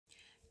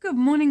Good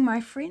morning,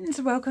 my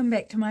friends. Welcome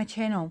back to my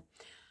channel.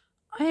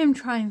 I am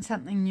trying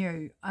something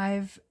new.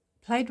 I've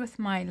played with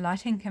my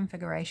lighting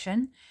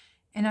configuration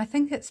and I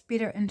think it's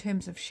better in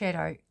terms of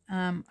shadow.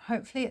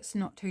 Hopefully it's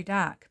not too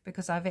dark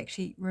because I've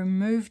actually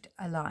removed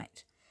a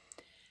light.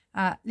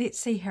 Let's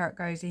see how it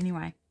goes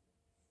anyway.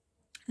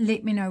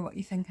 Let me know what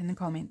you think in the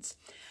comments.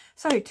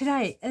 So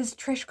today is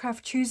Trash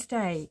Craft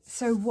Tuesday.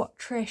 So what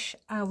trash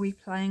are we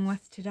playing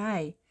with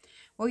today?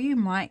 Well, you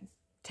might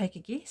take a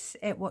guess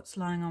at what's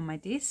lying on my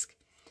desk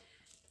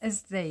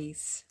is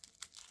these.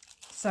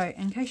 So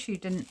in case you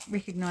didn't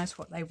recognize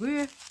what they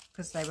were,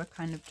 because they were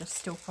kind of just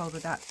still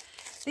folded up,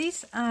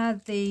 these are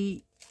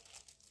the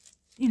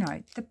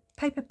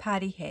paper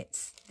party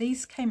hats.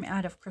 These came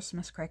out of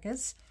Christmas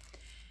crackers,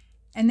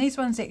 and these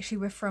ones actually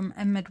were from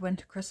a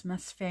midwinter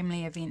Christmas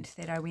family event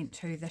that I went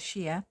to this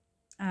year,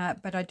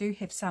 but I do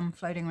have some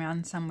floating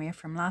around somewhere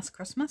from last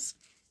Christmas.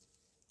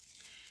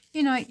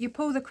 You know, you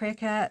pull the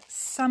cracker,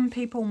 some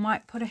people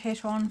might put a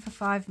hat on for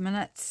 5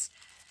 minutes,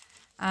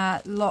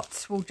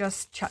 lots will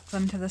just chuck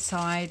them to the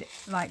side.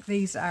 Like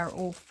these are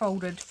all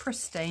folded,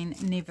 pristine,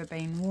 never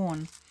been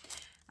worn.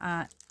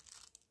 And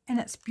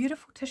it's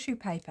beautiful tissue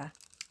paper.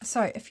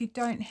 So if you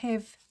don't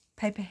have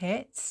paper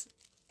hats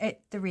at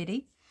the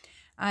ready,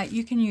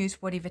 you can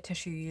use whatever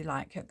tissue you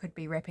like. It could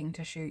be wrapping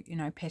tissue,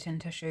 pattern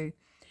tissue.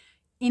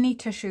 Any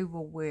tissue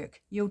will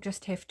work. You'll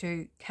just have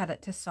to cut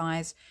it to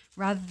size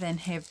rather than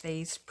have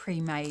these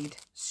pre-made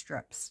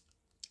strips.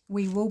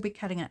 We will be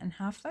cutting it in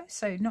half though,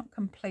 so not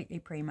completely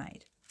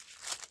pre-made.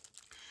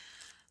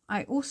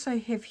 I also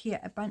have here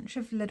a bunch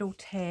of little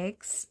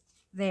tags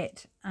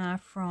that are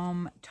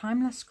from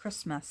Timeless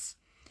Christmas,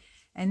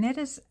 and that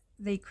is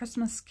the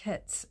Christmas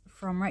kits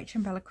from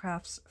RachandBella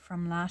Crafts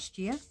from last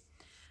year.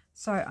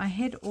 So I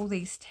had all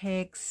these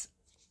tags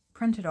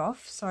printed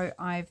off, so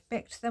I've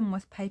backed them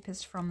with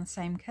papers from the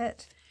same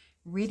kit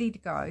ready to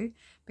go,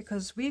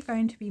 because we're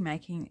going to be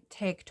making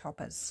tag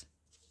toppers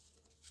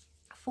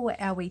for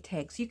our wee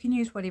tags. You can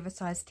use whatever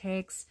size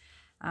tags.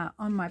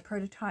 On my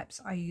prototypes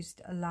I used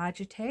a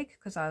larger tag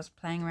because I was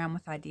playing around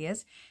with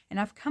ideas, and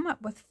I've come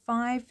up with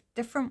 5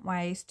 different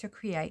ways to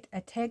create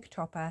a tag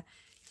topper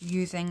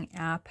using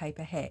our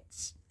paper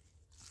hats.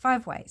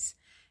 5 ways,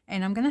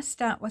 and I'm going to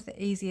start with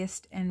the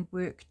easiest and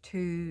work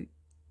to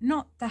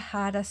not the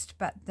hardest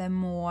but the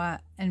more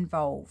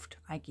involved,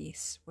 I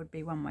guess would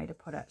be one way to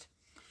put it.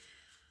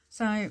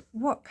 So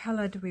what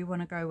colour do we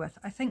want to go with?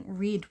 I think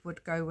red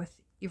would go with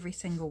every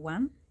single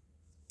one,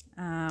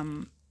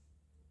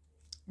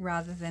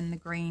 rather than the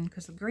green,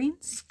 because the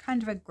green's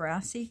kind of a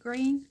grassy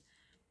green.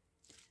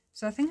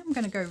 So I think I'm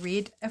going to go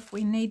red. If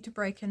we need to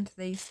break into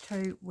these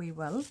two, we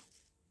will.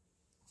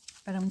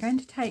 But I'm going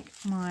to take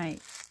my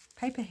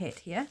paper hat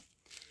here,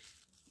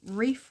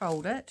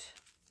 refold it,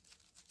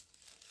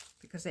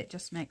 because that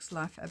just makes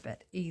life a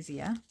bit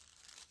easier,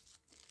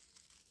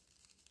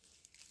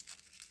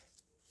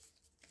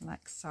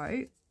 like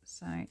so.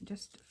 So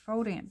just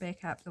folding it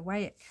back up the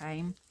way it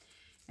came,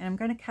 and I'm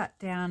going to cut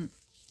down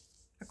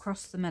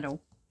across the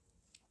middle.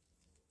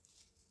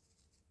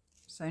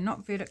 So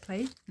not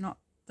vertically, not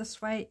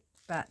this way,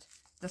 but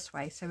this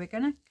way. So we're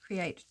going to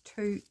create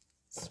 2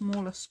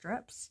 smaller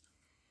strips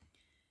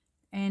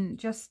and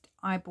just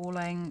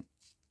eyeballing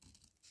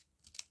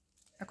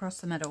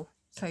across the middle.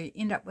 So you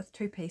end up with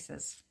 2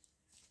 pieces.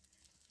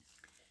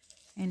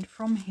 And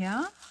from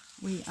here,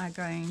 we are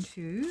going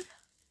to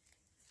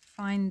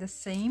find the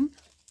seam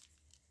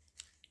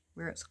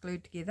where it's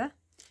glued together,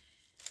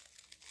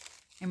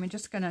 and we're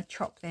just going to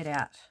chop that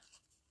out.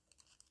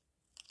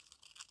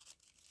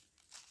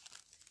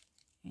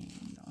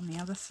 And on the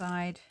other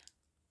side,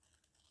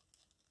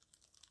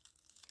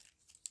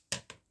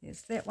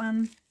 there's that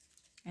one,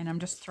 and I'm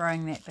just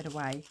throwing that bit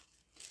away.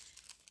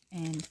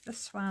 And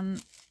this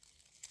one,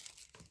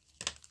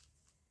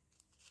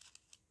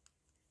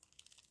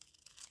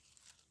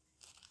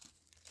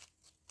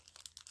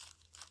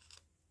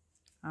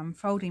 I'm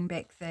folding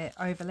back the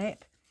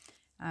overlap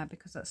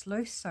because it's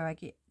loose, so I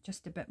get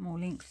just a bit more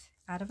length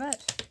out of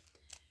it.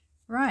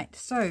 Right,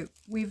 so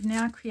we've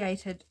now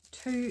created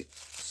 2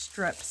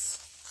 strips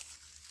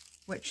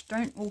which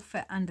don't all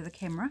fit under the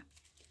camera,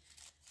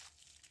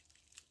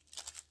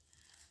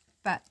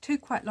 but 2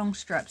 quite long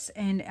strips,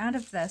 and out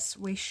of this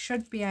we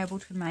should be able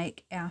to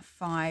make our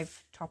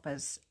 5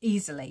 toppers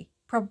easily,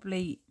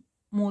 probably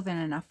more than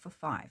enough for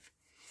 5.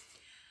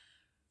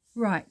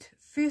 Right,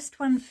 first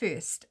one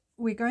first.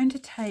 We're going to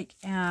take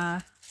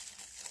our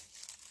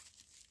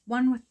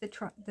one with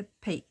the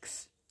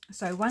peaks.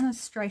 So one is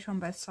straight on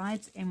both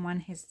sides and one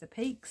has the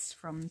peaks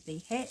from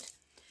the hat.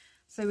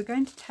 So we're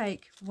going to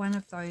take one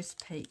of those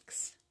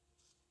peaks,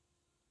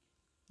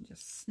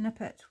 just snip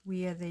it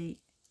where the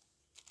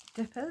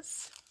dip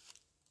is,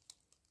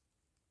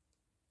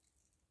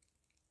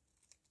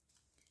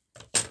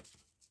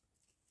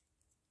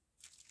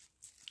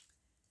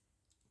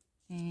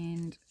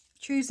 and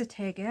choose a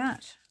tag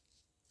out.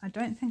 I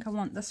don't think I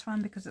want this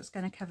one because it's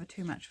going to cover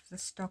too much of the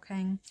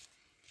stocking.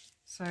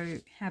 So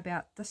how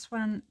about this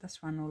one?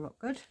 This one will look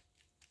good.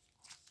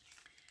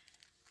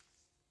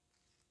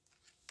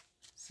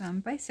 So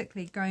I'm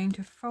basically going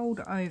to fold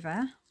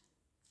over,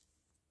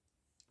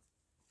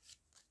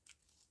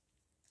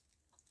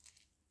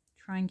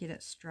 try and get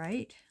it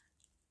straight,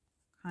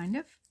 kind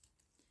of.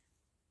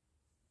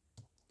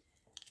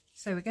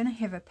 So we're going to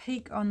have a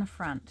peak on the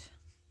front,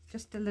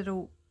 just a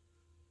little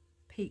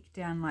peak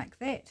down like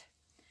that.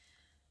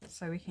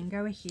 So we can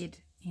go ahead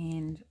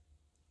and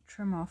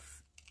trim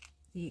off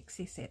the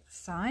excess at the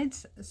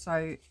sides.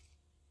 So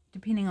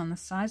depending on the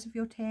size of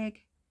your tag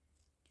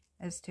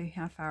as to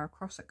how far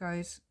across it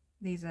goes,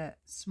 these are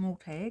small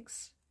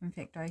tags. In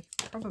fact, I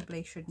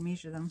probably should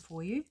measure them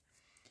for you,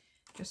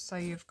 just so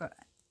you've got,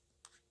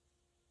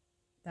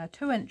 they're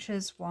 2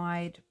 inches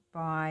wide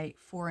by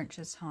 4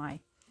 inches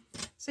high,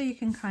 so you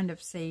can kind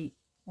of see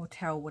or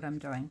tell what I'm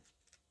doing.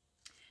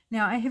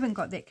 Now I haven't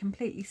got that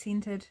completely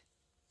centered.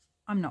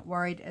 I'm not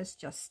worried, it's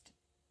just,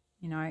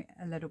 you know,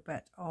 a little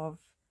bit of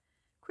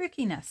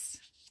quirkiness.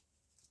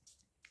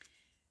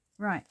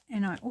 Right,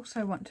 and I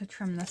also want to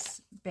trim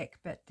this back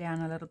bit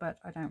down a little bit.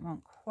 I don't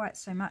want quite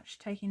so much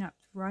taking up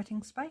the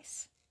writing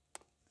space.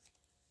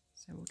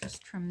 So we'll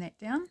just trim that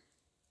down.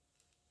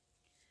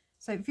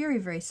 So very,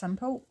 very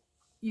simple.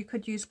 You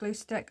could use glue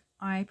stick.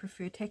 I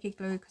prefer tacky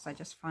glue because I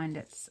just find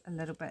it's a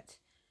little bit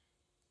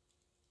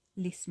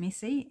less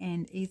messy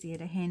and easier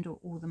to handle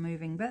all the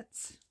moving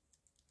bits.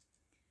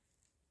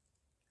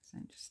 So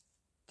just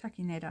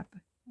tucking that up,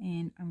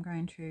 and I'm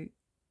going to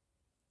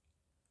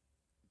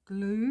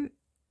glue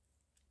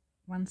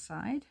one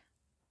side,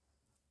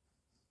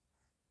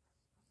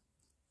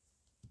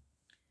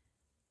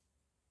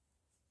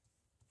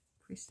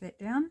 press that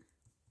down,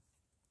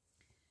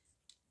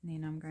 and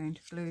then I'm going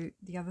to glue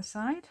the other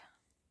side.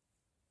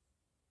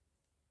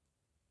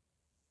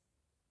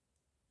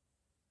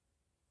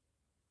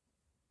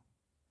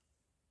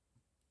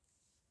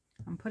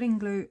 I'm putting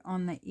glue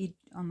on the edge,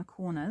 on the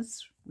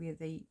corners where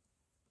the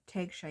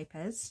tag shape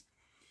is,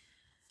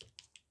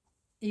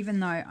 even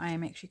though I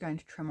am actually going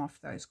to trim off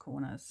those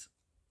corners.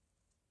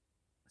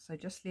 So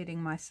just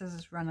letting my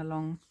scissors run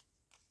along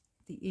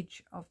the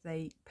edge of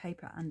the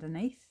paper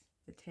underneath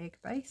the tag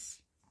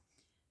base.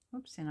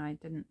 Oops, and I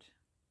didn't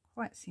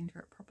quite center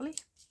it properly.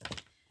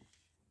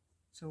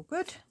 It's all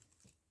good.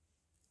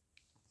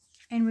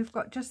 And we've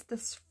got just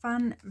this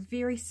fun,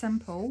 very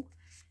simple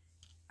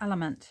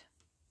element.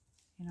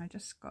 And I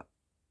just got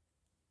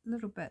a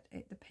little bit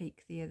at the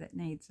peak there that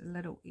needs a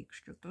little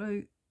extra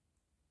glue.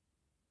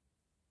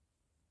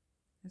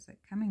 Is it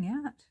coming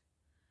out?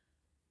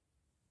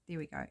 There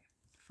we go.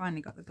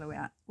 Finally got the glue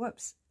out.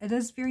 Whoops, it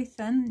is very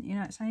thin, you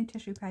know, it's only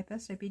tissue paper,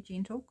 so be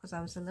gentle because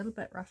I was a little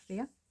bit rough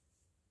there.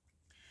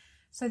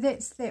 So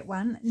that's that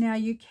one. Now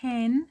you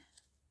can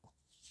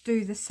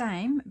do the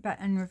same but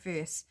in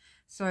reverse.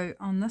 So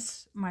on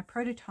this, my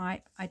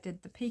prototype, I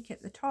did the peak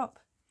at the top,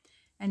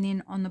 and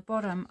then on the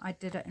bottom I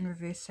did it in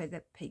reverse so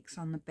that peak's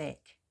on the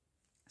back.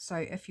 So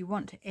if you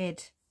want to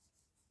add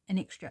an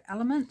extra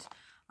element,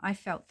 I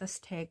felt this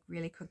tag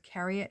really could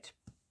carry it,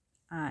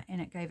 and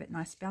it gave it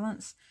nice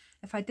balance.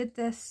 If I did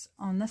this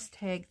on this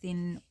tag,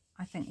 then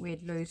I think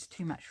we'd lose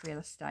too much real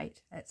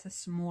estate. It's a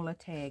smaller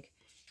tag,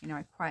 you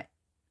know, quite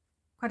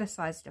a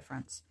size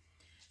difference.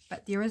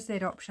 But there is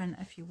that option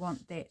if you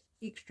want that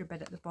extra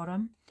bit at the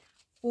bottom.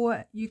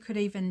 Or you could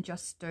even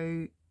just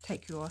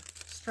take your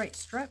straight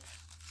strip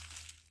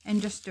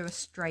and just do a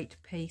straight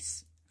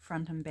piece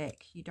front and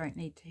back. You don't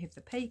need to have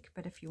the peak,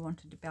 but if you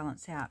wanted to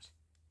balance out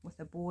with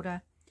a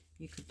border,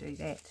 you could do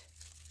that.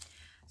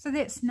 So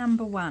that's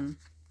number one.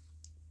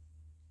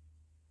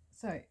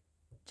 So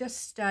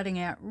just starting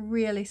out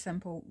really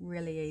simple,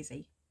 really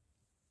easy.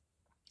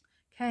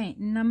 Okay,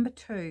 number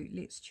two,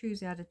 let's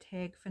choose out a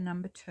tag for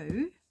number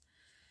two.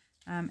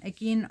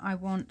 Again, I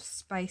want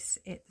space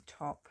at the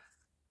top.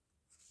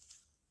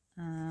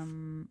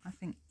 I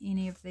think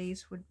any of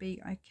these would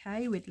be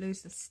okay. We'd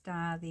lose the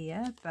star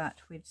there,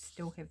 but we'd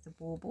still have the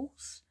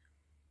baubles.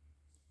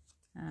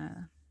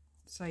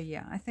 So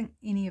yeah, I think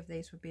any of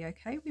these would be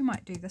okay. We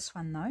might do this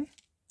one though.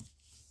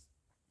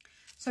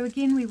 So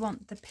again, we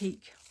want the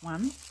peak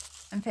one.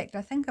 In fact,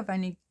 I think I've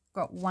only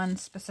got one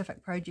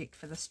specific project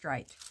for the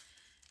straight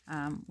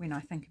when I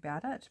think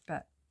about it,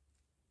 but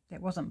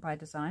that wasn't by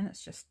design.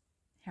 It's just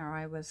how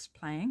I was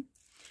playing.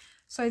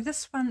 So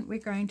this one, we're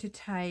going to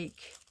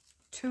take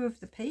 2 of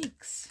the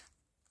peaks.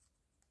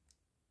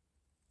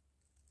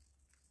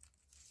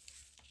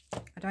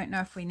 I don't know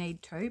if we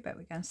need 2, but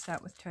we're going to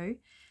start with 2.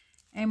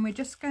 And we're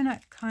just going to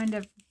kind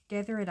of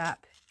gather it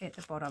up at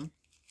the bottom.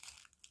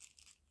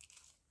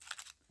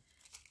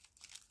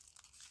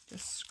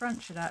 Just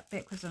scrunch it up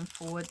backwards and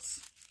forwards.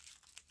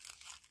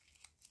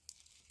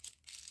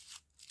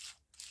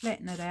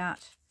 Flatten it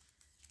out.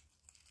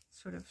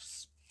 Sort of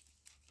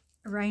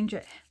arrange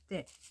it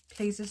that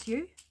pleases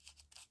you.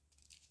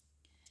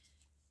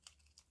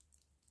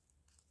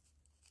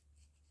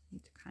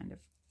 Need to kind of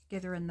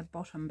gather in the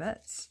bottom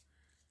bits.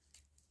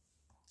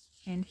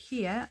 And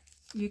here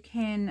you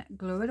can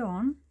glue it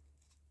on,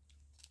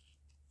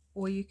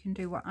 or you can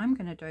do what I'm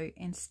going to do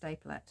and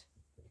staple it.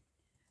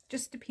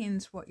 Just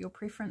depends what your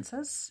preference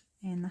is,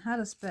 and the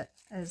hardest bit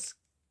is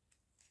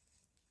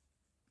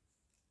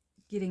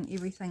getting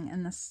everything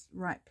in this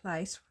right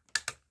place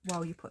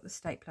while you put the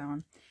stapler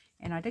on.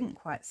 And I didn't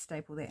quite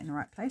staple that in the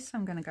right place, so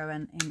I'm going to go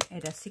in and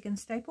add a second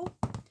staple.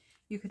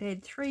 You could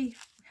add 3,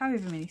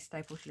 however many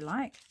staples you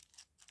like.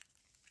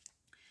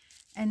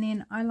 And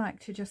then I like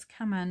to just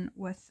come in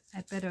with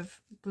a bit of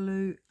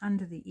glue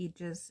under the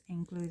edges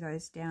and glue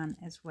those down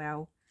as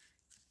well,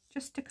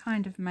 just to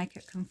kind of make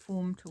it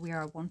conform to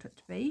where I want it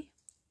to be.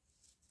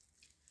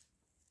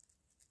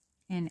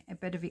 And a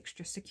bit of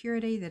extra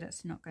security that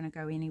it's not going to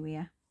go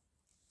anywhere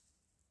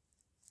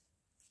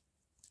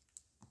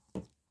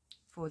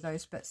for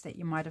those bits that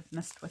you might have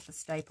missed with the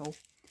staple.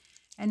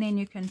 And then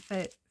you can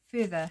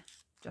further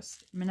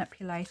just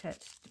manipulate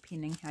it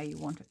depending how you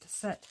want it to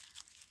sit.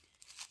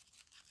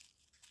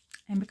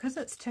 And because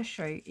it's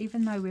tissue,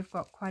 even though we've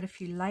got quite a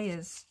few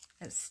layers,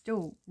 it's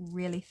still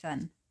really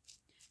thin.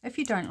 If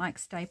you don't like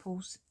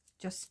staples,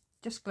 just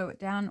glue it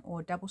down,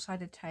 or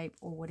double-sided tape,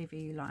 or whatever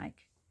you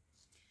like.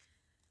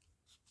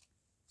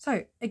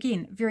 So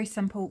again, very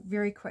simple,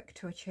 very quick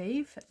to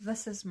achieve.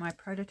 This is my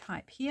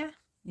prototype here.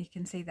 You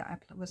can see that I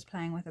was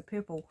playing with a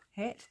purple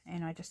hat,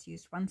 and I just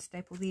used 1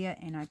 staple there,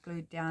 and I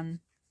glued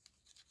down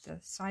the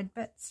side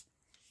bits.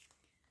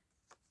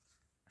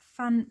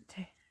 Fun.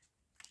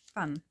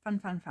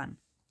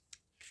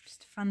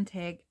 Just a fun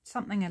tag,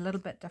 something a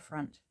little bit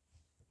different.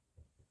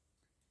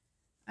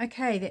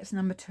 Okay, that's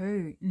number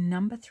 2.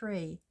 Number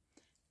 3,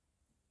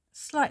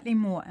 slightly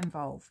more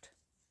involved.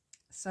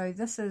 So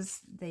this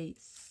is the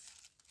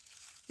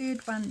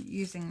 3rd one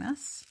using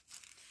this.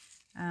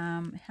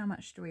 How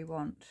much do we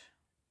want?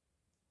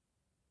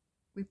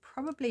 We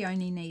probably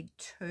only need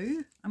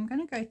 2. I'm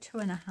going to go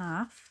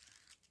 2.5,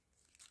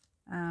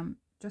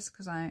 just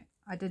because I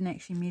didn't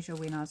actually measure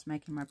when I was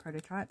making my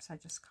prototypes. I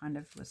just kind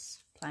of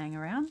was playing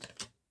around,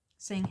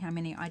 seeing how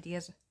many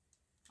ideas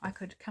I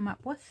could come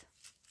up with.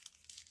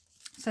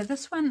 So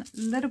this one,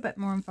 a little bit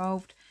more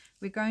involved.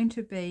 We're going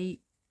to be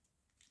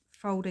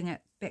folding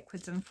it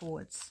backwards and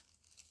forwards.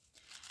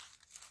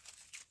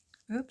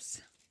 Oops,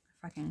 if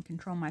I can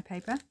control my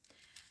paper.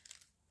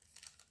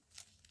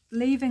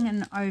 Leaving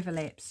an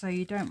overlap, so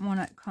you don't want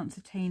it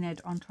concertinaed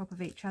on top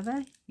of each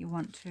other. You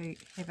want to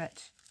have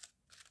it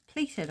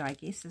pleated, I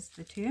guess is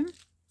the term.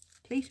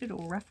 Pleated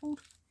or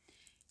ruffled.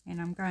 And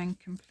I'm going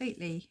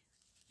completely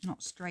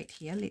not straight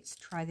here. Let's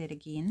try that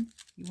again.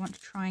 You want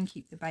to try and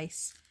keep the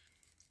base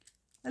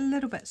a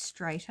little bit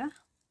straighter.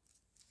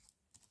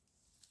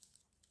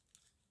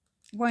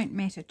 Won't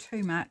matter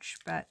too much,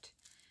 but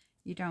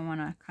you don't want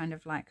to kind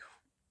of like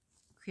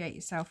create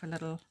yourself a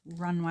little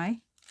runway.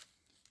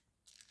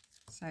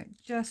 So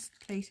just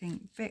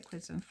pleating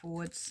backwards and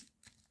forwards.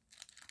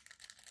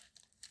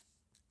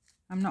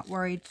 I'm not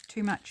worried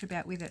too much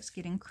about whether it's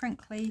getting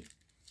crinkly.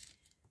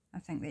 I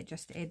think that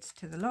just adds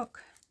to the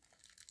look.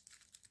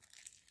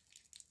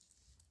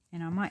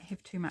 And I might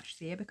have too much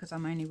there because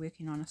I'm only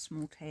working on a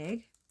small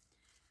tag.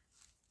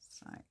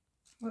 So,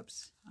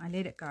 whoops, I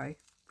let it go.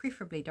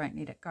 Preferably don't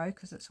let it go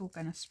because it's all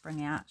going to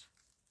spring out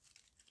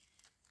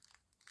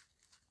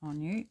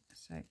on you.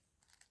 So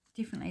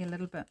definitely a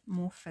little bit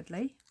more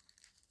fiddly.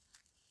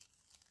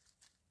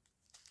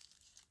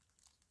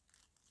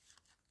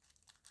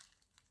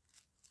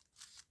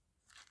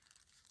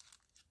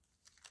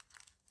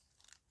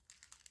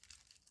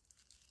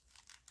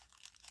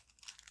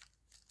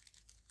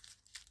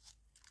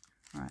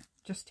 Right,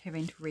 just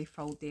having to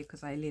refold there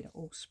because I let it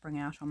all spring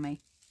out on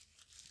me.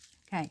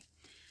 Okay,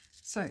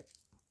 so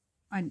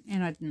I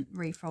didn't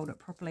refold it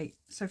properly.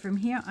 So from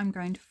here I'm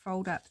going to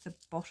fold up the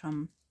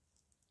bottom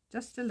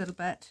just a little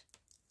bit.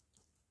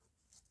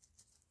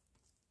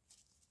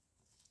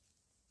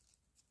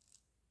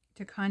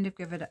 To kind of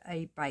give it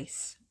a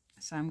base.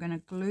 So I'm going to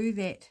glue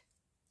that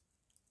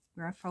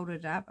where I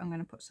folded it up. I'm going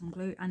to put some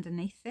glue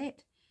underneath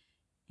that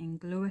and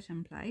glue it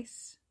in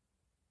place.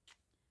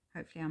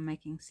 Hopefully I'm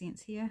making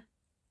sense here.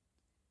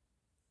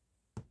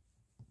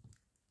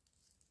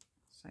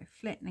 So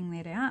flattening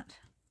that out.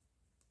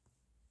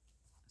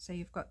 So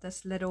you've got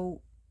this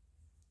little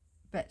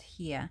bit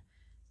here.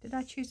 Did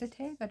I choose a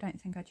tag? I don't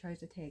think I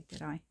chose a tag,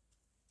 did I?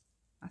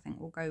 I think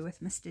we'll go with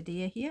Mr.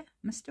 Deer here.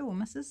 Mr. or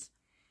Mrs.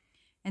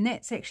 And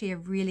that's actually a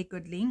really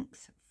good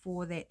length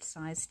for that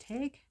size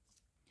tag.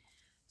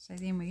 So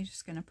then we're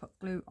just going to put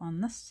glue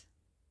on this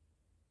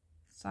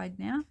side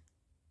now.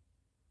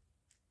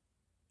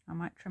 I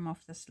might trim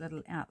off this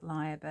little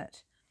outlier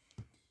bit.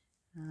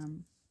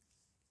 And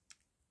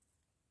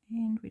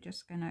we're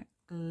just going to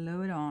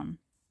glue it on.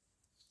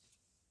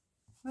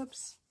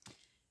 Whoops.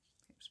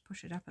 Perhaps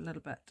push it up a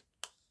little bit.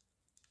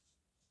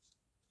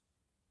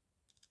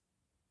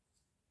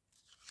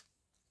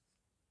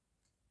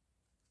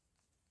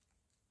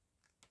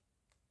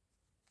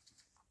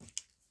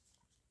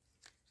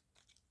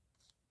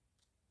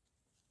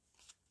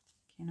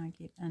 Can I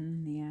get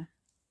in there?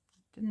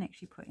 Didn't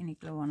actually put any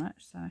glue on it,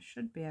 so I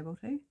should be able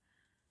to.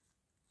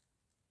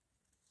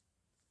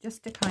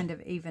 Just to kind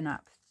of even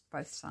up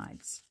both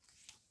sides.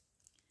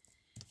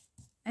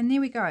 And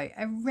there we go,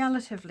 a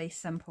relatively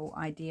simple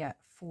idea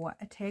for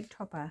a tag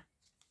topper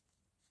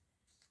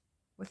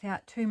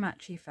without too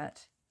much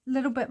effort. A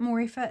little bit more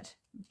effort,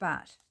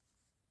 but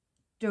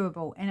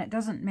doable, and it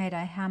doesn't matter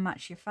how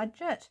much you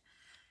fudge it,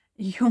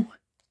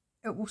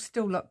 it will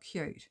still look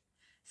cute.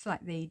 It's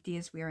like the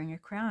deer's wearing a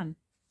crown.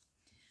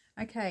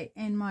 Okay,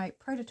 and my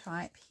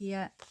prototype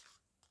here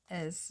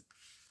is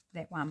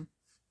that one.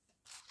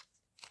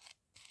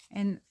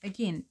 And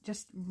again,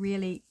 just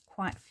really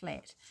quite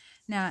flat.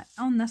 Now,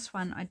 on this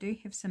one, I do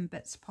have some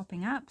bits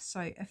popping up,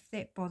 so if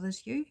that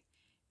bothers you,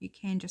 you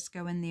can just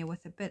go in there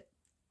with a bit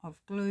of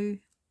glue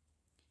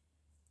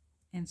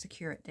and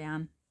secure it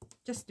down.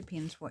 Just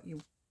depends what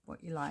you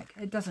like.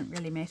 It doesn't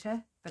really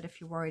matter, but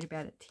if you're worried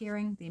about it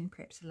tearing, then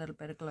perhaps a little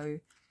bit of glue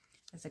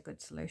is a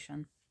good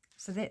solution.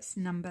 So that's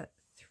number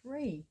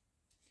 3.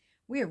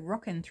 We're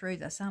rocking through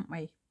this, aren't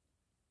we?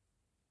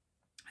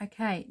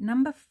 Okay,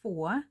 number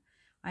 4,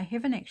 I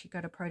haven't actually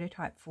got a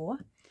prototype for,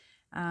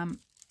 and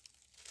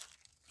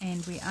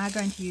we are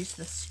going to use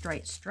the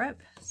straight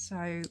strip,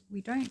 so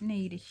we don't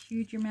need a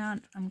huge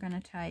amount. I'm going to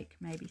take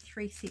maybe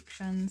 3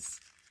 sections.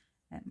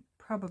 It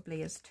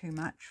probably is too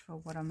much for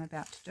what I'm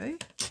about to do.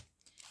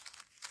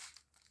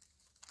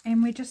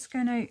 And we're just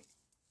going to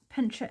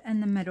pinch it in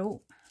the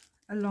middle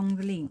along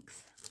the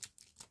length.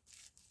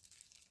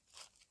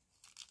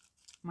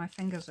 My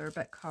fingers are a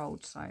bit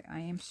cold, so I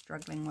am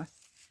struggling with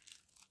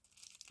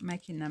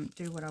making them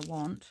do what I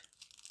want.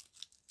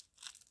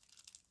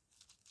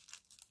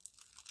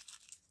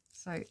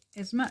 So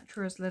as much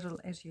or as little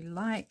as you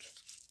like,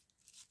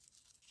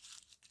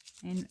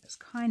 and it's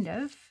kind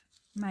of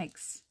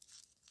makes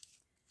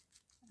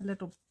a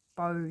little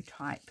bow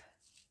type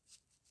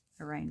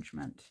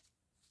arrangement.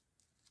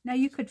 Now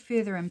you could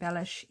further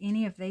embellish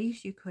any of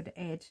these. You could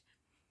add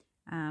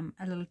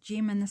a little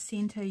gem in the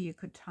center. You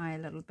could tie a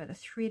little bit of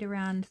thread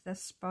around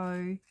this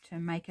bow to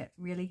make it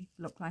really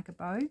look like a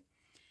bow.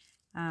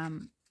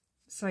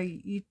 So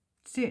you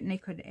certainly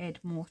could add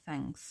more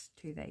things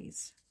to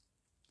these.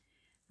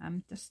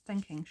 I'm just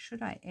thinking,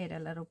 should I add a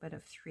little bit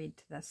of thread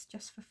to this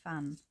just for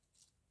fun?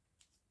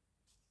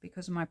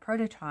 Because my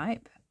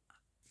prototype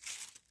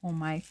or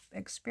my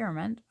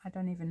experiment, I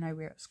don't even know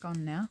where it's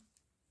gone now.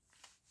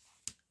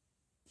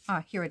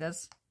 Oh, here it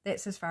is.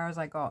 That's as far as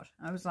I got.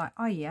 I was like,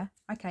 oh yeah,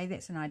 okay,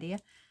 that's an idea.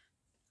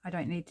 I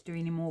don't need to do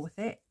any more with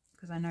that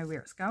because I know where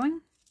it's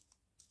going.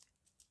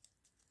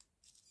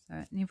 So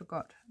it never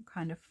got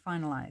kind of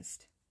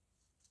finalized.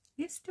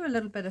 Let's do a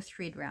little bit of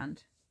thread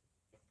round.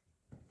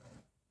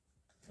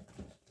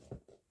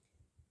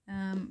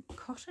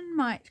 Cotton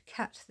might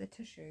cut the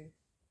tissue.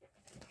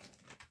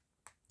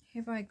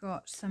 Have I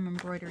got some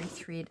embroidery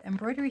thread?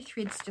 Embroidery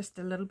thread's just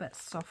a little bit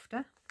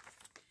softer,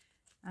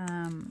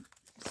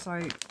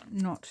 so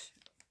not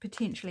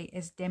potentially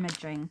as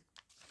damaging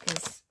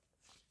as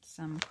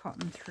some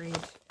cotton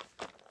thread.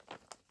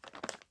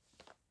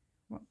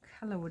 What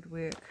colour would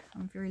work?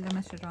 I'm very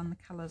limited on the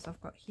colours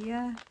I've got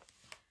here.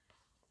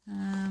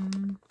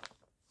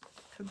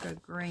 Could go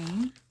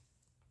green.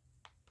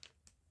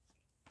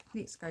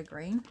 Let's go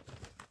green.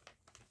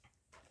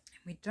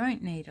 We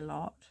don't need a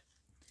lot.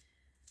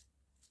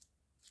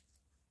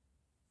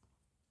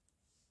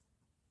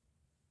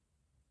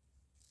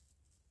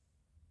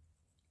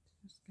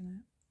 Just gonna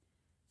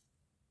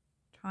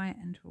tie it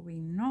into a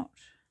wee knot.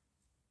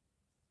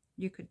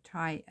 You could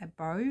tie a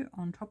bow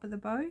on top of the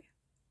bow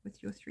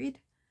with your thread.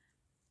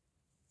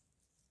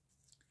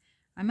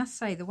 I must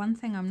say, the one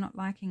thing I'm not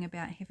liking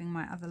about having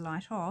my other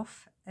light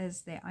off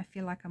is that I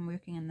feel like I'm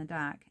working in the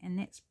dark, and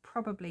that's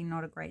probably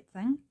not a great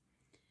thing.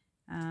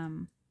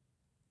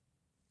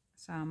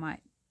 So I might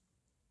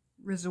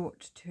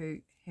resort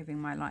to having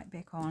my light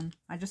back on.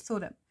 I just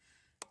thought it,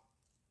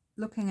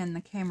 looking in the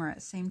camera,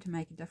 it seemed to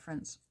make a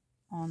difference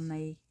on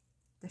the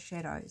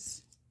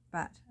shadows.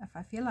 But if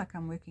I feel like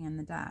I'm working in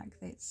the dark,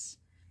 that's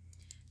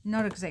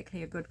not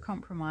exactly a good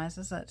compromise,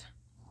 is it?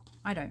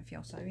 I don't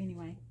feel so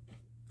anyway.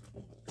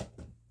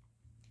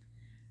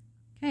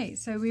 Okay,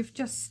 so we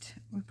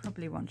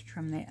probably want to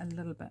trim that a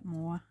little bit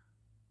more.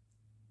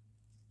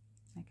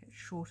 Make it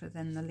shorter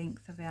than the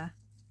length of our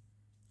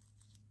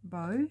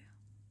bow,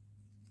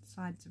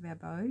 sides of our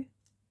bow.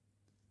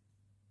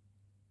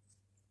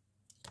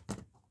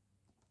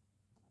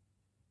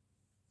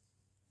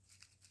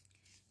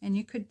 And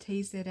you could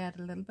tease that out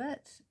a little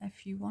bit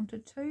if you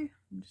wanted to.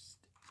 I'm just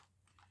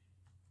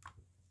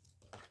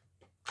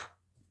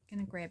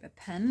going to grab a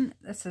pin.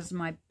 This is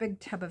my big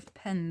tub of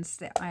pins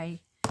that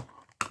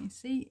you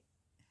see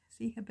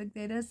how big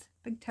that is?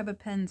 Big tub of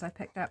pins I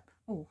picked up,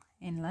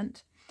 and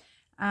lint,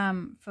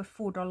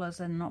 for $4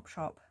 in an op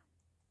shop.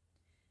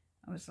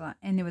 I was like,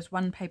 and there was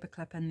one paper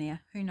clip in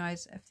there. Who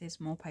knows if there's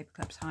more paper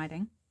clips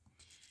hiding.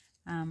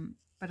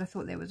 But I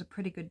thought that was a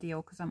pretty good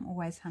deal because I'm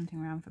always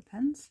hunting around for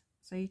pins.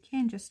 So you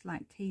can just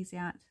like tease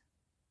out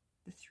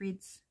the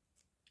threads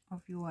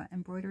of your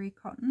embroidery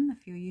cotton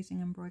if you're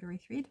using embroidery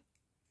thread.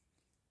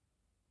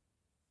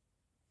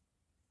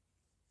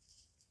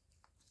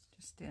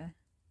 Just to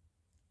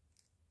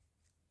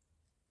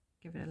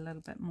give it a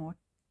little bit more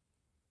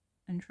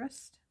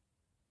interest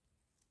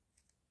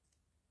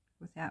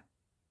without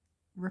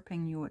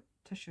ripping your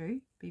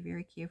tissue. Be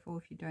very careful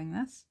if you're doing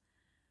this.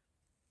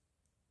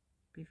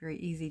 Be very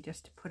easy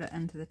just to put it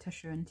into the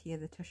tissue and tear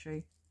the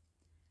tissue.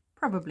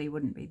 Probably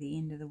wouldn't be the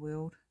end of the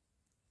world.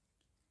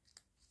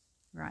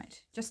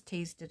 Right, just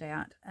teased it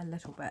out a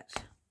little bit.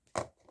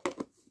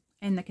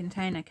 And the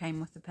container came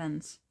with the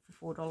pins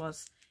for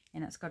 $4,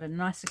 and it's got a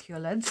nice secure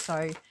lid,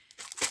 so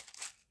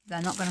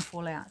they're not going to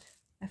fall out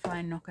if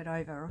I knock it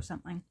over or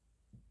something.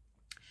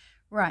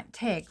 Right,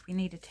 tag. We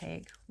need a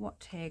tag. What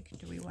tag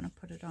do we want to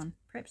put it on?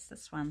 Perhaps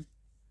this one.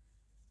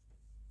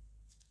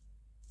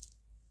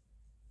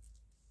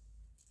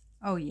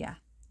 Oh yeah,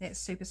 that's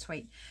super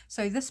sweet.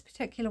 So this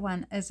particular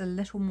one is a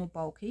little more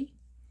bulky,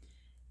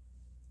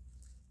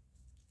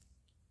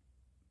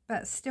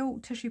 but still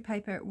tissue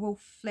paper will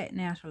flatten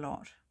out a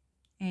lot.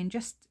 And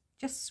just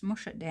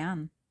smush it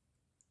down,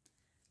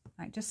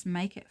 like just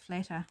make it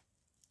flatter.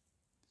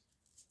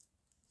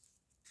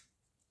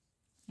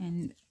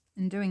 And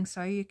in doing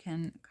so, you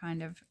can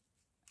kind of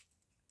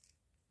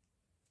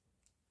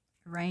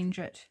arrange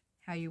it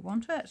how you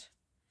want it.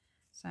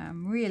 So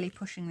I'm really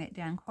pushing that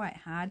down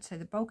quite hard. So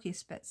the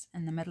bulkiest bit's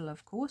in the middle,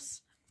 of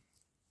course.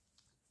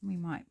 We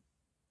might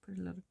put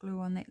a little glue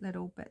on that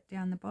little bit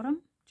down the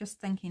bottom. Just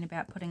thinking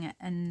about putting it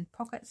in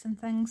pockets and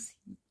things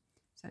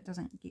so it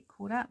doesn't get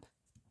caught up.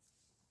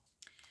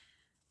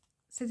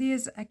 So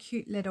there's a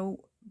cute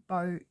little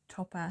bow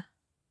topper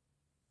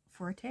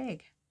for a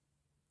tag.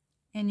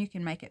 And you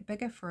can make it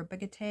bigger for a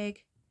bigger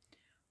tag,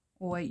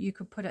 or you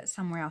could put it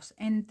somewhere else.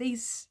 And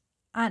these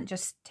aren't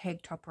just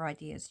tag topper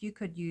ideas. You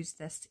could use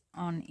this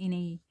on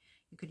any,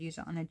 you could use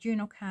it on a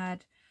journal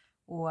card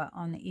or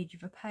on the edge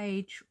of a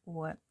page,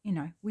 or, you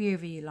know,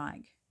 wherever you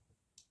like.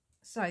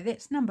 So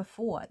that's number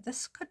 4.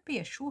 This could be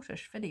a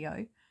shortish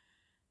video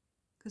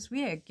because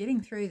we are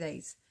getting through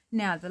these.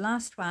 Now the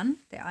last one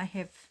that I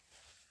have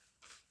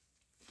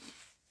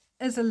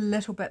is a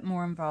little bit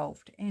more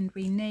involved, and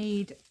we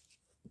need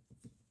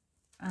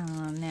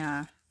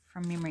now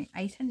from memory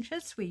 8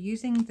 inches. We're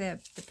using the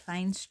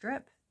plain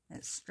strip.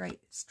 It's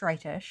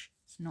straightish.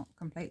 It's not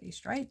completely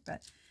straight,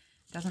 but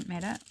it doesn't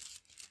matter.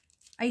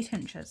 8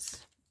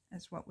 inches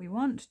is what we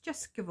want,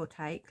 just give or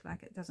take,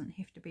 like it doesn't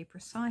have to be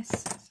precise.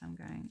 So I'm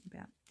going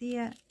about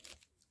there.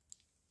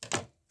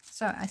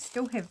 So I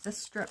still have this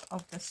strip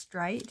of the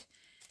straight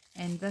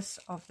and this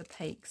of the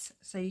peaks,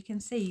 so you can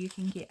see you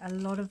can get a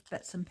lot of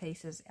bits and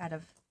pieces out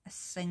of a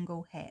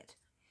single hat.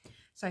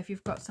 So if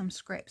you've got some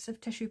scraps of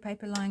tissue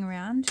paper lying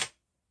around,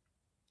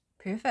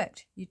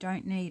 perfect, you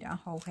don't need a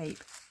whole heap.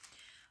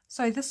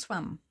 So this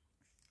one,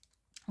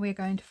 we're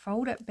going to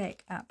fold it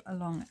back up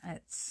along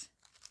its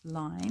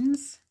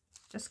lines,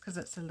 just because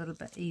it's a little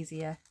bit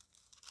easier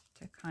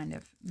to kind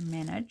of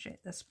manage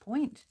at this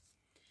point.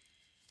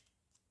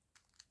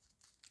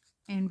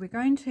 And we're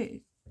going to,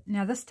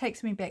 now this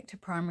takes me back to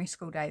primary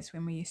school days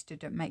when we used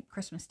to make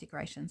Christmas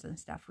decorations and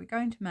stuff. We're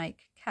going to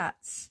make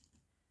cuts,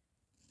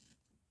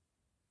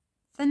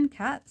 thin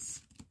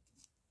cuts,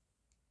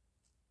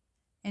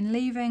 and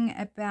leaving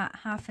about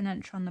 1/2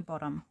 inch on the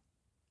bottom.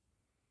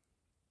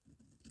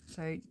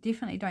 So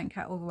definitely don't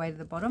cut all the way to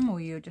the bottom, or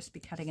you'll just be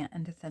cutting it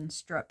into thin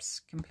strips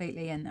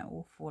completely and it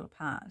will fall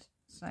apart.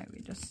 So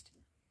we're just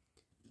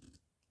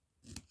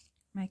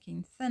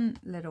making thin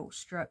little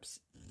strips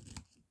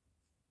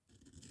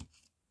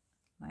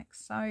like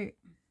so,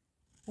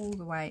 all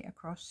the way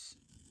across.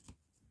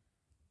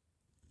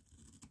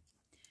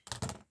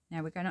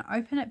 Now we're going to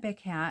open it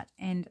back out,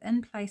 and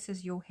in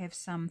places you'll have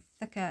some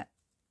thicker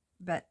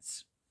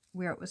bits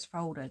where it was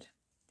folded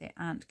that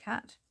aren't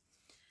cut.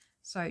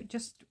 So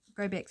just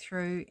go back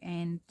through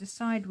and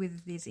decide whether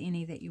there's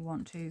any that you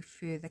want to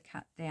further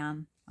cut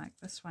down, like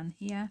this one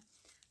here.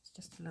 It's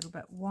just a little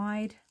bit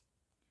wide,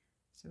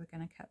 so we're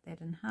going to cut that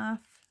in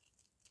half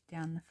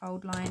down the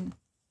fold line.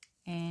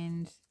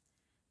 And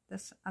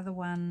this other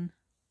one,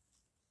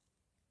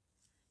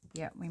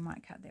 yeah, we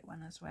might cut that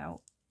one as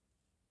well.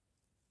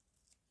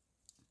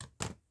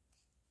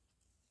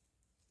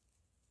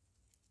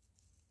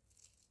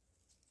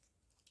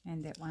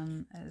 And that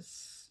one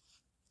is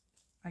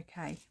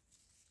okay.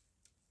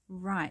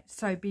 Right,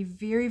 so be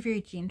very,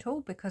 very gentle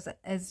because it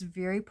is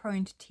very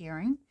prone to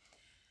tearing.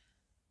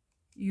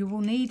 You will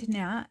need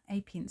now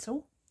a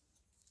pencil.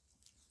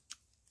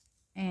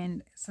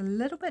 And it's a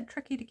little bit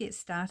tricky to get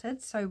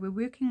started, so we're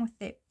working with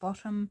that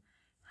bottom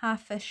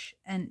 1/2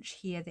 inch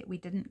here that we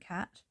didn't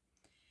cut,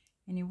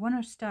 and you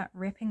want to start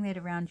wrapping that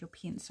around your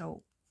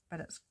pencil, but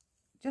it's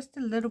just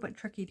a little bit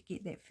tricky to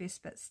get that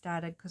first bit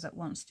started because it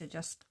wants to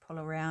just pull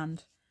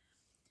around.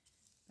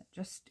 But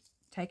just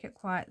take it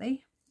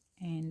quietly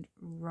and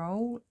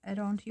roll it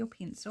onto your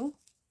pencil,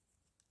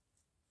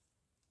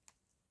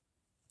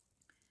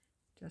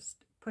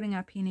 just putting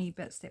up any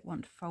bits that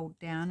want to fold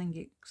down and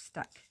get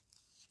stuck.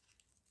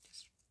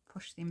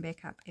 Push them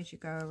back up as you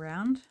go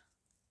around.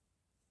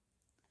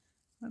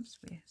 Whoops,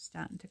 we're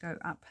starting to go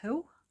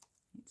uphill.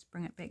 Let's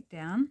bring it back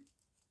down.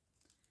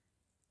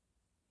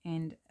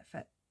 And if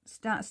it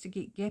starts to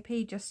get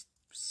gappy, just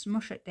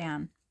smush it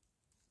down.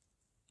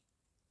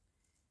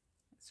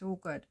 It's all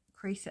good.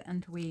 Crease it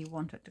into where you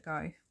want it to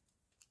go.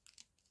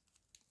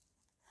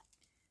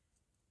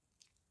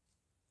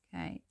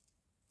 Okay,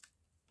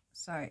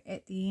 So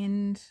at the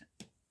end,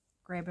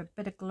 grab a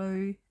bit of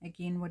glue,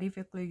 again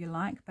whatever glue you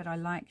like, but I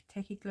like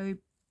tacky glue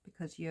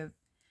because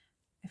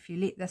if you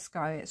let this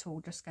go, it's all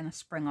just going to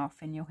spring off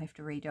and you'll have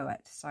to redo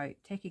it. So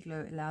tacky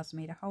glue allows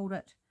me to hold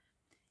it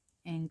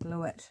and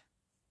glue it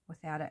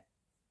without it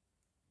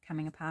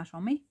coming apart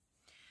on me.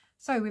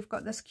 So we've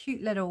got this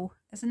cute little,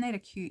 isn't that a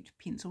cute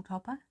pencil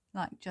topper?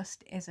 Like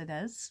just as it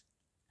is.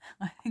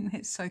 I think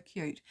that's so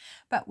cute.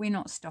 But we're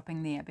not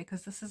stopping there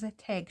because this is a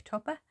tag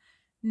topper,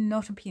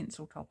 not a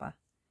pencil topper.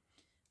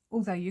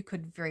 Although you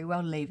could very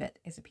well leave it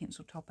as a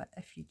pencil topper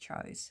if you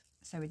chose.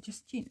 So we're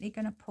just gently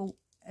going to pull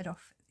it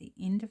off the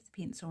end of the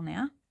pencil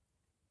now.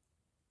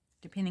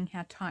 Depending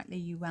how tightly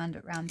you wound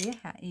it around there,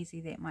 how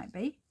easy that might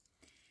be.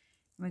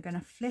 And we're going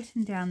to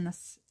flatten down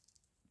this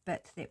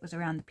bit that was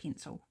around the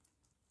pencil.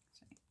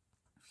 So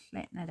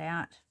flatten it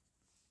out.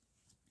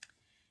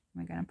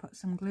 We're going to put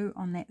some glue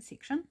on that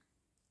section.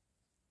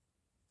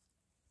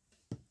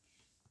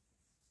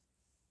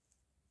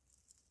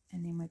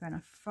 And then we're going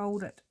to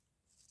fold it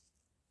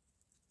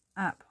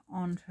up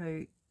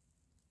onto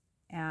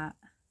our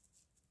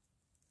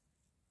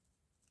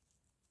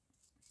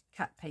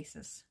cut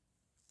pieces.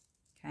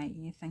 Okay,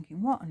 you're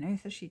thinking, what on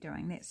earth is she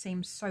doing? That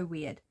seems so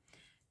weird.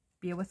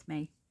 Bear with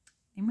me.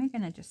 And we're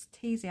going to just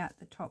tease out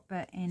the top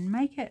bit and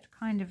make it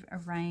kind of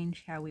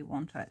arrange how we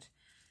want it.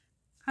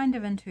 Kind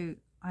of into,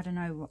 I don't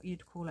know what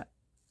you'd call it,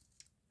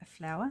 a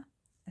flower,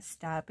 a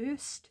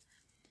starburst,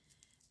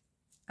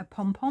 a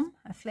pom-pom,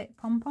 a flat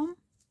pom-pom.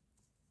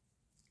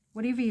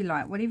 Whatever you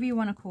like, whatever you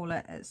want to call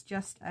it, it's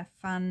just a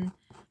fun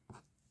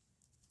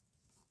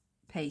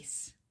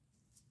piece.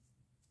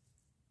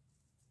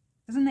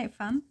 Isn't that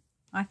fun?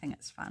 I think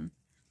it's fun.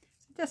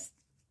 So just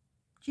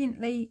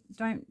gently,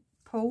 don't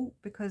pull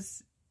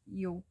because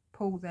you'll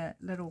pull the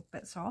little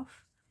bits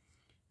off.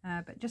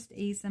 But just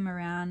ease them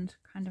around,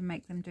 kind of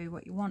make them do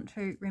what you want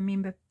to.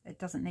 Remember, it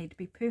doesn't need to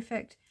be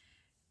perfect.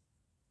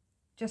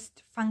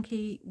 Just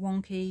funky,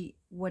 wonky,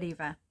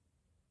 whatever.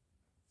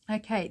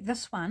 Okay,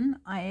 this one,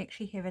 I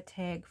actually have a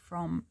tag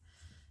from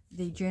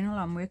the journal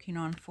I'm working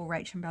on for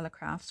RachandBella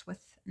Crafts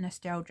with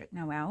Nostalgic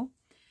Noel.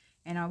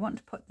 And I want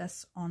to put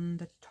this on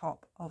the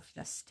top of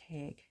this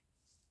tag.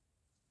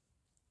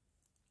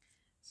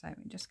 So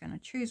we're just going to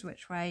choose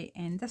which way.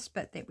 And this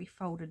bit that we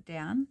folded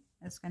down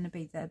is going to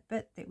be the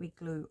bit that we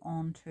glue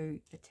onto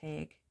the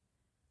tag.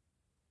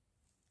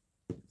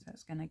 So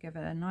it's going to give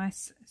it a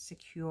nice,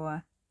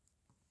 secure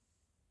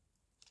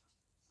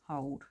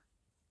hold.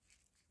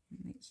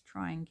 Let's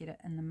try and get it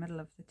in the middle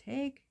of the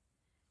tag,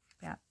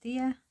 about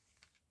there.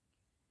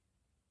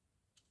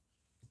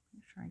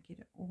 Try and get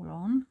it all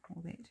on,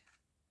 all that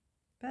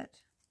bit.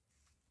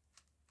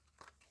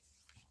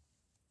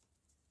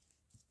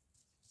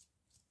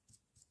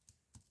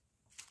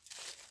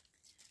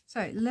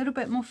 So a little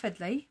bit more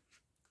fiddly,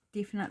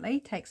 definitely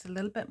takes a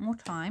little bit more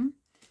time,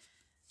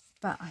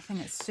 but I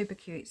think it's super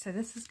cute. So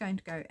this is going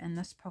to go in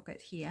this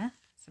pocket here.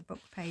 It's a book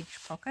page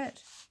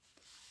pocket,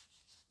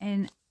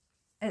 and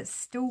it's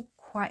still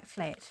quite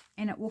flat,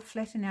 and it will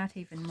flatten out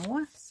even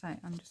more. So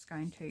I'm just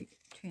going to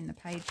turn the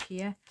page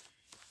here,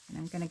 and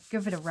I'm going to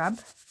give it a rub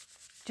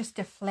just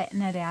to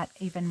flatten it out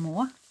even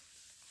more.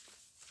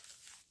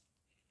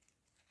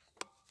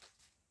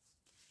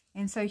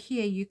 And so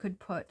here you could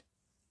put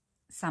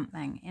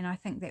something, and I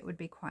think that would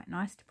be quite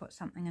nice to put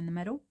something in the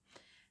middle,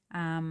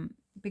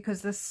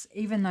 because this,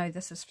 even though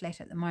this is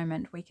flat at the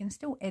moment, we can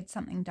still add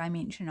something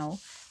dimensional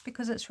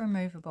because it's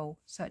removable,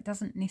 so it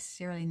doesn't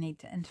necessarily need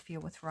to interfere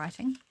with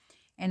writing.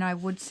 And I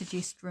would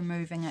suggest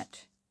removing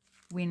it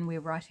when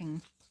we're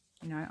writing,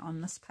 you know,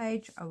 on this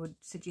page. I would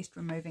suggest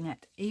removing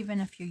it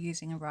even if you're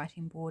using a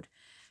writing board,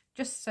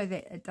 just so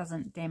that it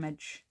doesn't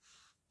damage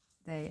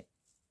the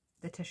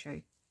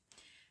tissue.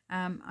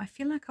 I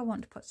feel like I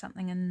want to put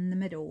something in the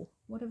middle.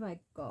 What have I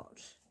got?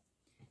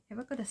 Have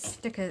I got a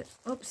sticker?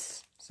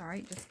 Oops,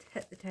 sorry, just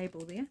hit the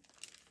table there.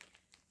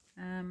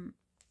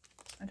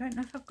 I don't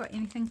know if I've got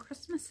anything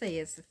Christmassy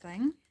is the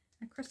thing.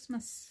 A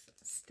Christmas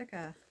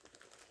sticker.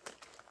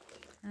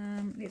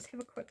 Let's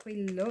have a quick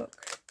wee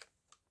look.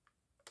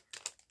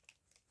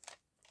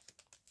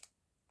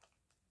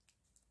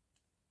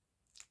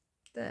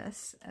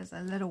 This is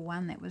a little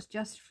one that was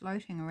just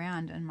floating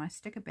around in my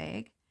sticker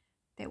bag.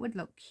 That would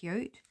look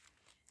cute.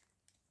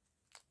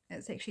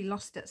 It's actually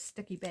lost its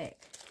sticky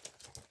back.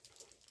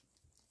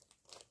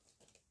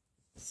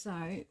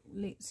 So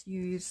let's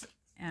use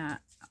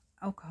our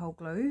alcohol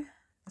glue.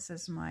 This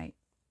is my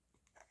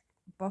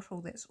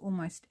bottle that's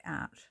almost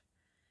out.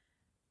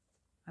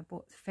 I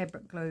bought the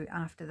fabric glue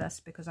after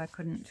this because I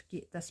couldn't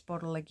get this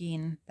bottle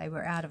again. They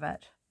were out of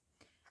it.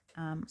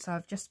 So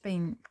I've just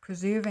been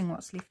preserving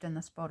what's left in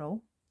this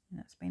bottle. And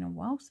it's been a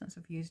while since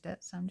I've used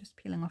it, so I'm just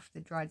peeling off the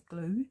dried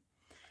glue.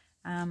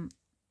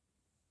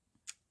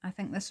 I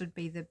think this would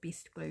be the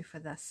best glue for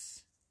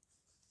this.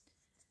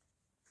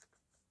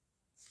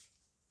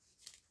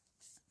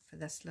 For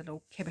this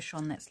little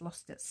cabochon that's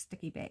lost its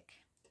sticky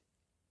back.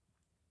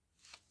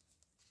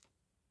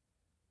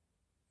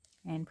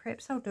 And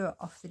perhaps I'll do it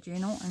off the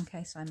journal in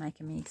case I make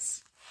a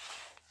mess.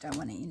 Don't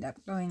want to end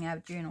up gluing our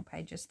journal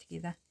pages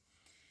together.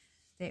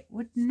 that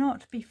would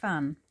not be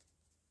fun.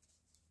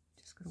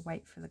 Just got to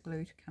wait for the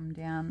glue to come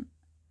down.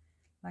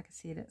 Like I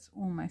said, it's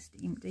almost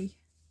empty.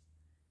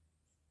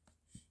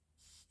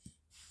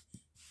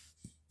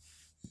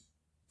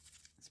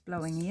 It's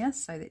blowing here,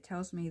 so that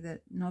tells me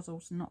that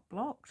nozzle's not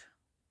blocked.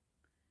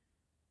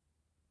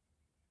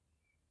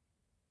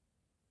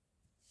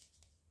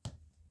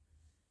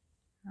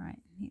 Right,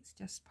 let's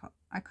just pop.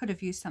 I could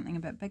have used something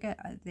a bit bigger.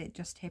 That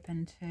just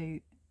happened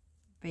to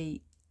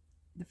be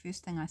the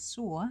first thing I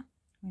saw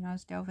when I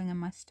was delving in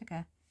my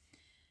sticker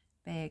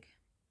bag.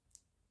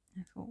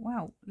 I thought,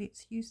 wow,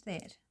 let's use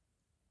that.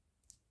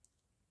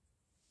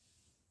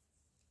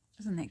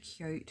 Isn't that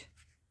cute?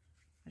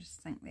 I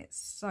just think that's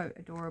so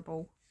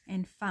adorable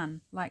and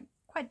fun, like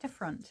quite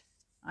different,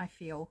 I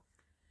feel.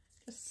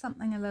 Just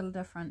something a little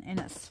different, and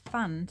it's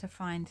fun to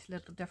find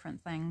little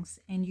different things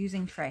and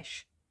using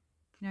trash.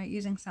 You know,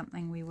 using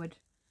something we would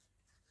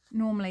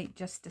normally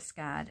just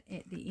discard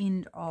at the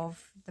end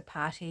of the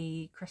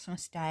party,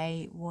 Christmas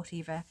Day,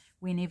 whatever,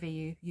 whenever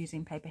you're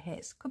using paper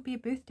hats. Could be a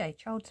birthday,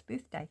 child's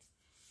birthday.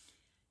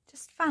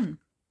 Just fun.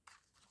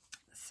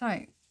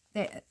 So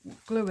that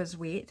glue is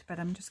wet, but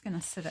I'm just going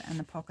to sit it in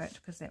the pocket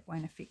because that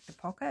won't affect the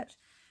pocket.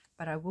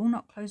 But I will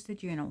not close the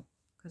journal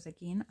because,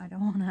 again, I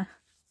don't want to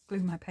glue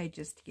my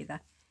pages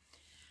together.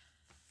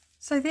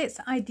 So that's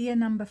idea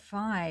number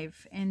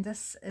 5, and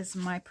this is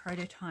my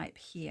prototype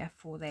here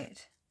for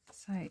that.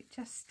 So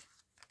just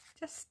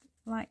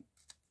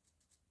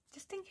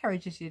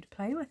encourages you to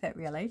play with it,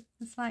 really.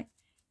 It's like,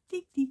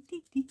 dee, dee,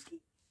 dee, dee,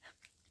 dee.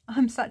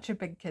 I'm such a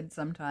big kid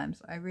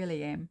sometimes, I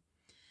really am.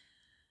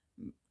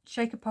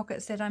 Shaker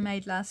pockets that I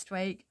made last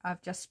week,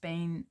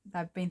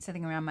 they've been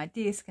sitting around my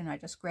desk, and I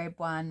just grab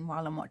one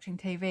while I'm watching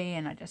TV,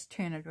 and I just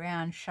turn it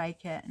around,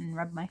 shake it, and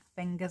rub my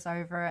fingers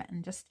over it,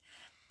 and just...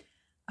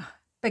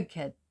 big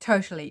kid,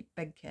 totally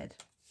big kid.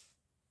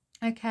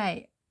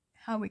 Okay,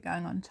 how are we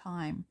going on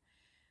time?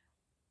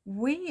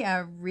 We've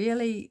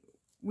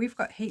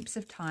got heaps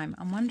of time.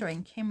 I'm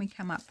wondering, can we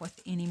come up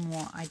with any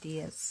more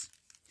ideas?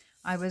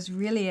 I was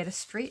really at a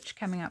stretch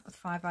coming up with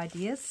 5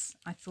 ideas.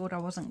 I thought I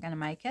wasn't going to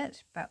make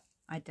it, but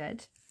I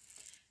did.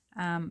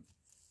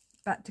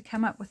 But to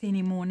come up with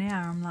any more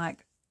now, I'm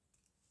like,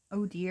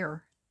 oh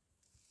dear.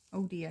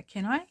 Oh dear.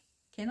 Can I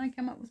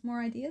come up with more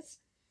ideas?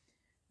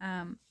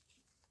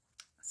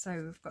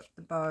 So we've got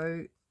the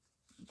bow,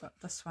 we've got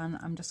this one.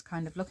 I'm just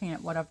kind of looking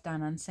at what I've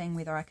done and seeing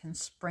whether I can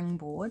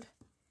springboard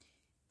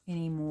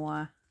any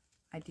more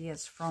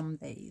ideas from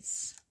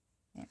these.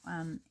 That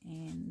one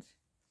and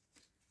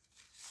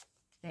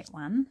that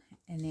one,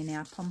 and then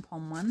our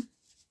pom-pom one.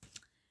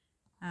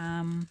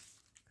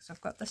 Because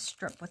I've got the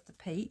strip with the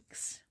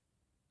peaks.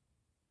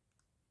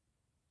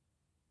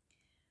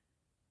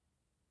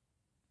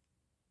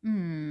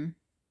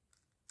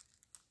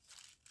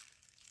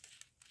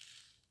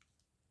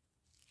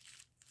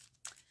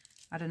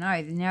 I don't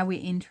know. Now we're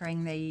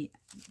entering the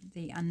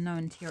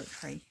unknown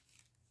territory.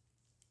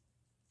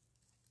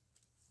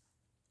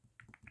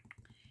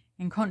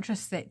 And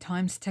conscious that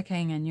time's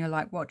ticking, and you're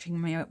like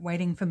watching me,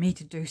 waiting for me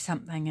to do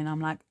something, and I'm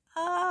like,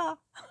 ah,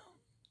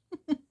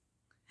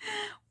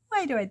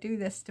 why do I do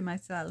this to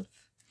myself?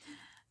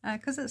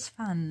 Because it's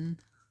fun.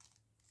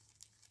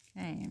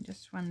 Okay, I'm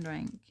just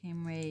wondering,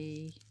 can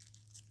we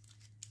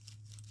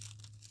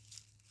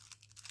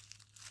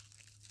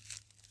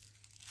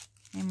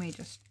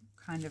just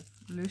kind of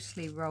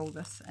loosely roll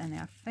this in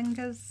our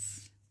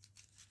fingers?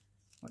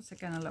 What's it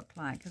going to look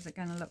like? Is it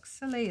going to look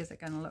silly? Is it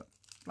going to look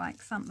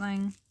like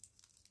something?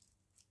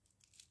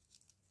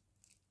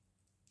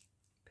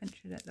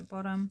 Pinch it at the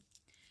bottom.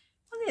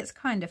 Well, that's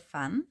kind of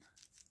fun.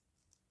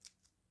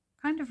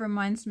 Kind of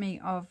reminds me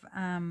of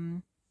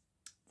the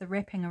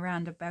wrapping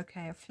around a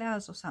bouquet of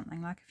flowers or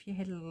something. Like if you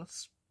had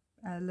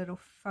a little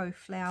faux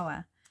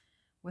flower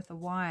with a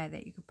wire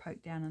that you could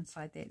poke down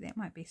inside that. That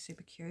might be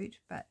super cute,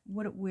 but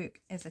would it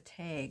work as a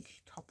tag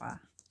topper?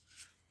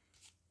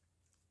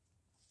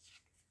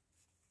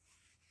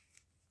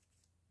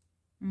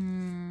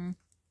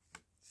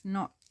 It's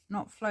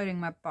not floating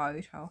my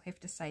boat, I'll have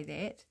to say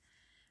that.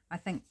 I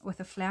think with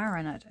a flower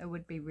in it, it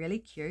would be really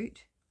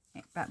cute,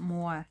 but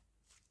more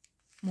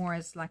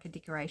as like a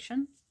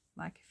decoration.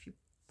 Like if you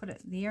put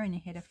it there and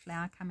you had a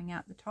flower coming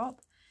out the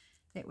top,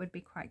 that would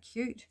be quite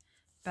cute,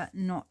 but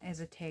not as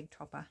a tag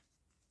topper.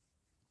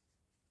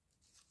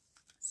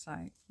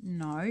 So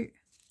no, and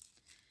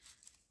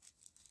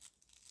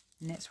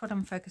that's what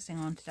I'm focusing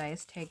on today,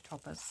 is tag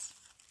toppers.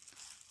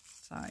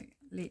 So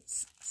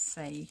let's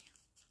see.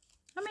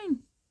 I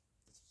mean,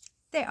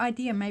 that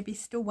idea may be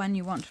still one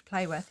you want to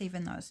play with,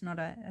 even though it's not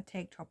a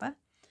tag topper.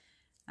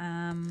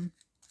 Let's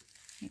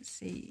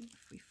see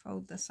if we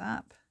fold this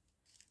up.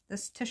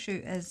 This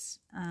tissue is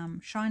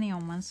shiny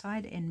on one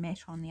side and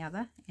matte on the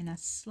other, and a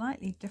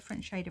slightly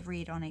different shade of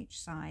red on each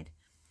side,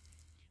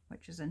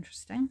 which is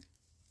interesting.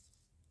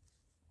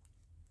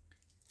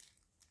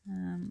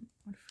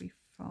 What if we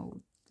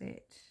fold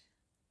that?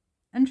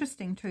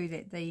 Interesting too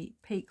that the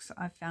peaks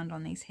I've found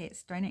on these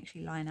hats don't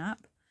actually line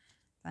up.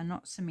 They're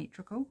not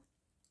symmetrical.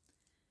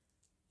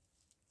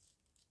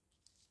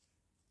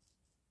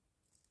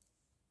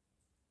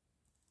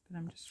 But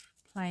I'm just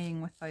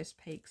playing with those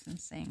peaks and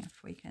seeing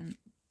if we can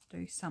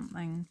do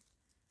something.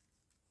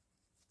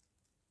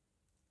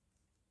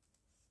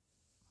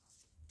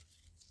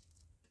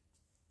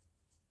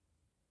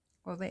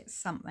 Well, that's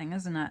something,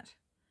 isn't it?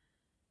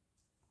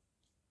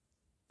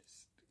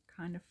 Just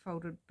kind of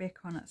folded back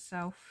on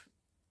itself,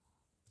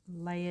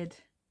 layered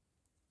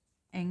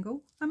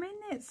angle. I mean,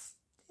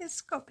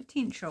 it's got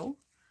potential.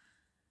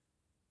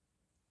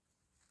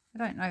 I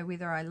don't know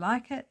whether I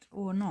like it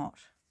or not.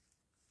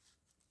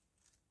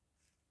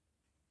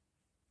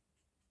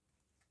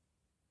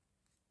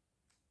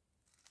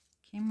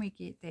 Can we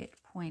get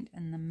that point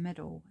in the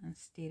middle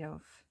instead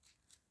of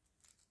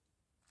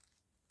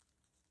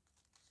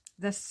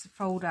this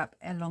fold up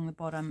along the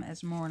bottom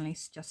is more or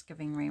less just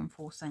giving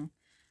reinforcing.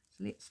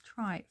 So let's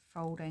try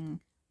folding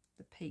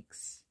the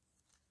peaks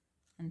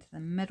into the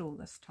middle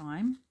this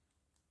time.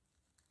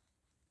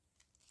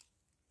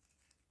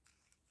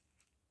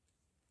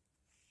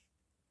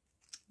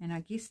 And I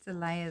guess the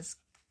layers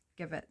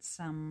give it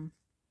some,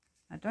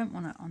 I don't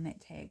want it on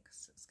that tag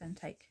because it's going to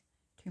take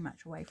too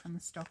much away from the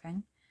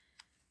stocking.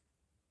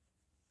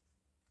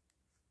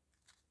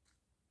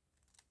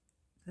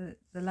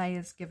 The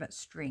layers give it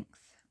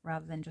strength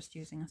rather than just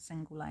using a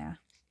single layer.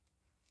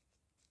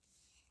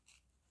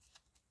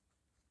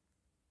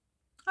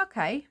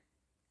 Okay,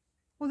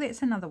 well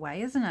that's another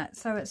way, isn't it?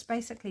 So it's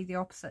basically the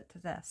opposite to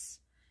this.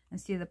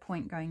 Instead of the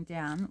point going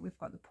down, we've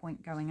got the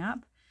point going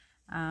up,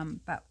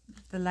 but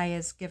the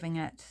layers giving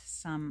it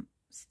some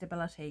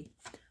stability.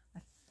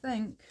 I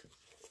think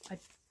I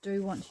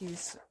do want to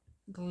use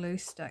glue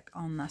stick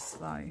on this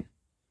though,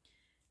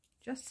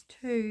 just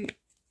to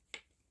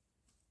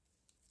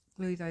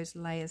glue those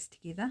layers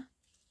together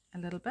a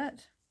little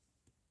bit.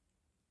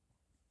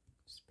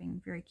 Just being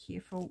very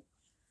careful.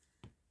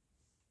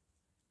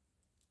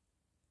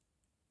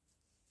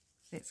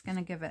 That's going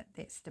to give it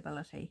that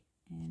stability.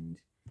 And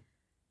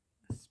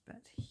this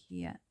bit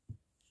here,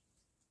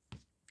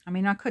 I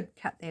mean I could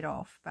cut that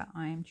off, but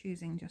I am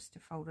choosing just to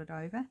fold it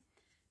over.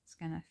 It's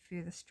going to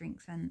further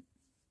strengthen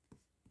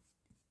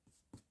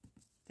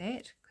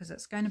that because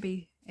it's going to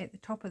be at the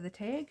top of the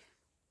tag.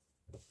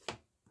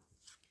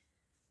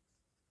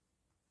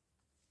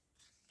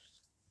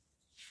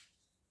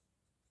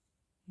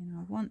 And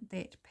I want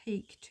that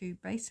peak to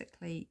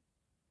basically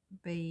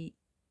be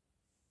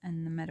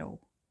in the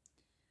middle.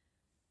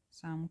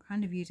 So I'm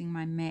kind of using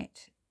my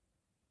mat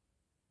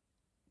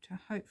to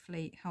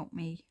hopefully help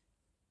me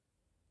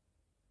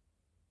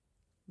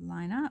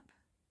line up.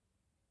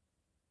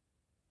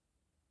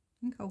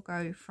 I think I'll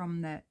go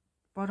from the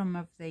bottom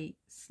of the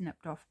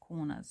snipped off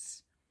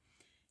corners,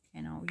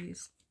 and I'll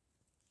use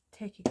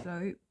tacky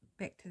glue,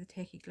 back to the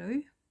tacky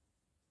glue.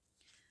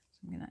 So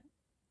I'm going to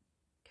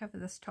cover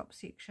this top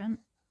section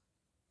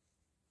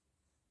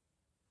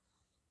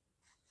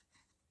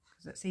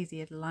because it's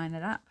easier to line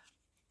it up.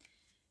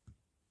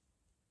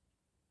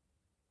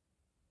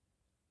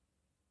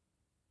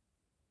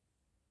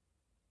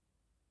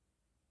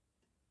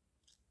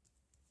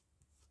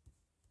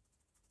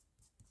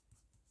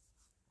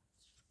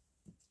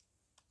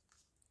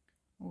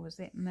 Or is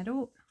that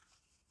middle?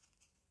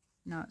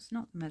 No, it's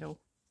not the middle.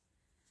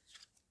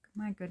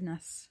 My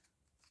goodness.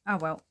 Oh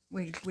well,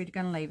 we're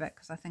going to leave it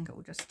because I think it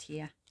will just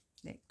tear.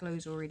 That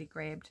glue's already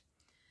grabbed.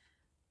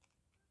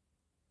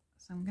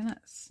 So I'm going to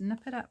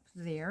snip it up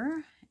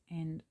there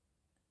and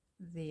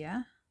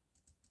there.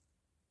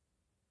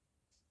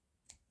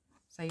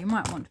 So you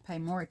might want to pay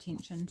more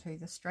attention to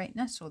the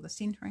straightness or the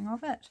centering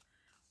of it.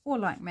 Or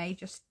like me,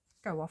 just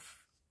go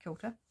off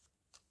kilter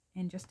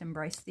and just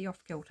embrace the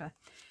off kilter.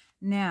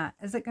 Now,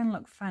 is it going to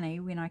look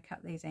funny when I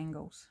cut these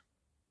angles?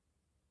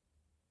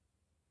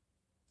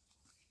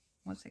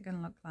 What's it going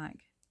to look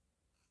like?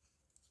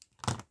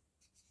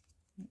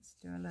 Let's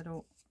do a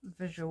little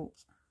visual.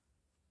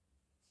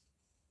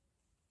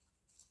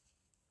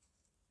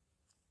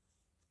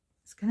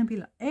 It's going to be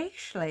like,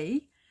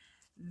 actually,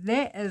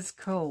 that is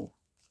cool.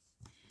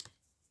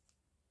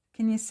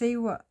 Can you see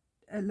what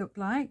it looked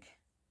like?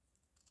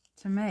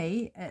 To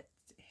me, it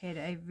had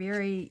a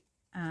very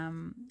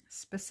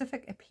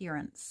specific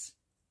appearance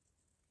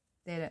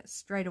that it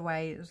straight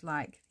away was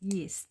like,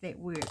 yes, that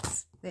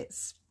works,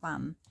 that's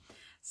fun.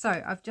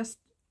 So I've just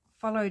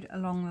followed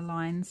along the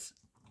lines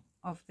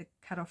of the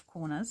cut off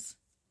corners.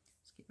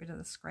 Let's get rid of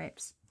the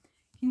scraps.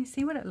 Can you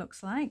see what it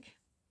looks like?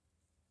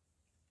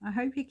 I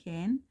hope you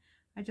can.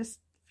 I just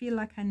feel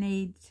like I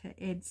need to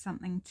add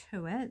something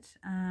to it.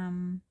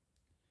 I'm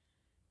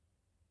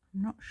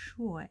not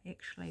sure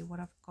actually what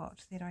I've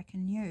got that I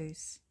can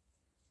use.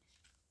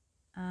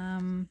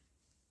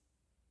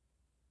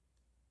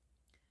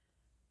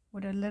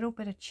 Would a little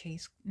bit of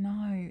cheese,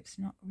 no, it's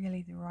not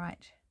really the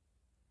right.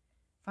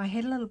 If I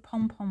had a little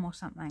pom-pom or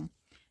something,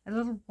 a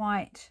little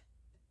white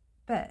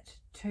bit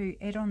to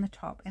add on the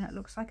top, and it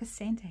looks like a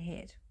Santa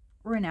hat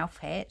or an elf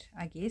hat,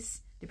 I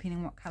guess,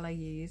 depending what colour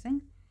you're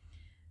using.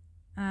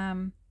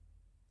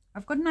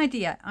 I've got an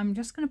idea. I'm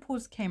just going to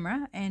pause the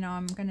camera and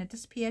I'm going to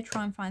disappear,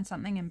 try and find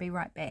something and be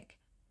right back.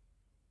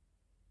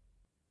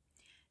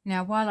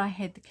 Now, while I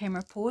had the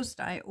camera paused,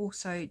 I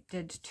also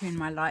did turn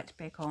my light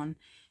back on,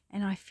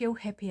 and I feel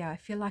happier. I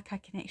feel like I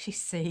can actually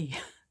see.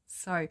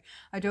 So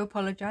I do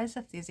apologize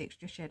if there's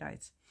extra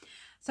shadows.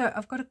 So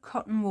I've got a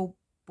cotton wool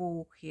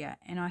ball here,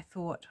 and I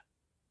thought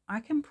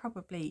I can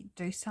probably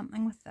do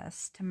something with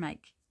this to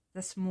make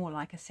this more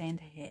like a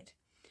Santa hat.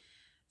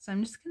 So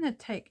I'm just going to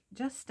take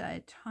just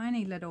a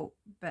tiny little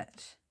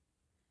bit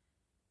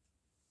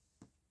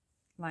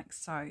like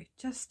so,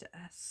 just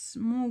a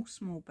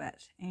small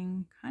bit,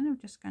 and kind of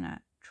just going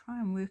to try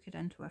and work it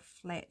into a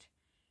flat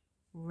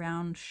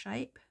round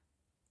shape.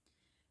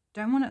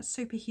 Don't want it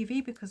super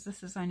heavy because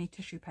this is only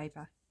tissue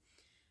paper,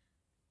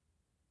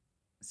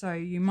 so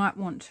you might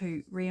want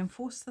to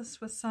reinforce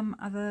this with some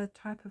other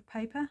type of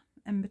paper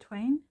in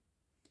between.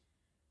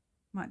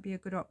 Might be a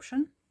good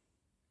option.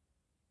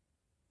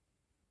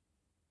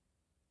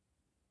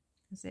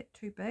 Is that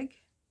too big?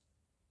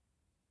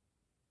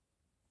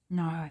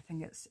 No, I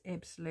think it's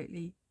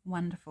absolutely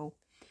wonderful.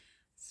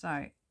 So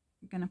I'm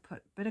going to put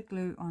a bit of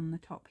glue on the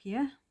top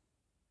here.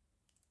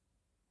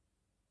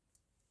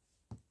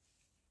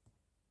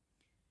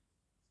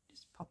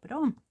 Just pop it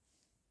on.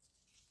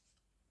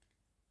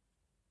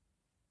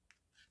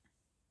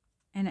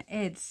 And it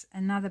adds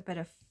another bit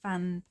of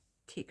fun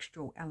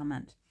textural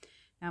element.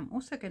 Now I'm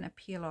also going to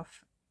peel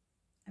off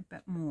a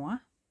bit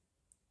more.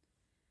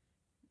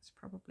 It's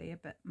probably a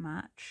bit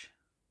much.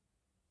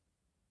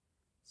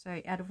 So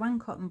out of one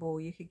cotton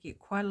ball you could get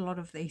quite a lot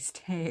of these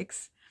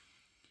tags.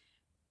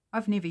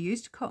 I've never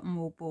used a cotton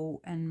wool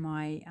ball in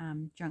my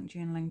junk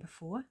journaling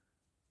before.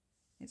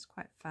 It's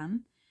quite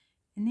fun.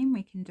 And then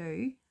we can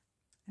do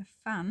a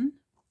fun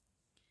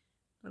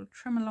little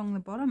trim along the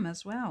bottom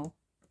as well.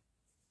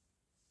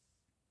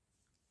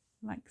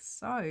 Like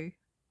so.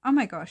 Oh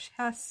my gosh,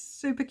 how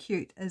super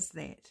cute is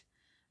that?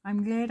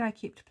 I'm glad I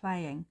kept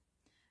playing.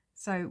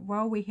 So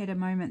while we had a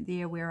moment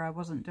there where I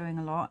wasn't doing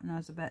a lot and I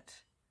was a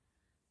bit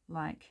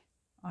like,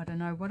 I don't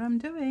know what I'm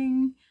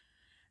doing,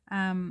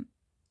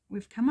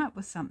 we've come up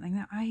with something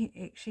that I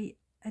actually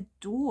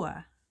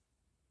adore.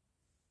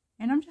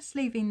 And I'm just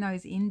leaving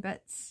those end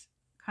bits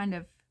kind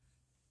of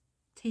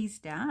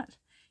teased out.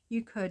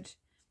 You could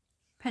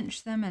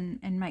pinch them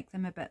and make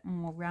them a bit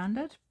more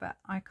rounded, but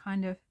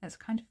it's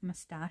kind of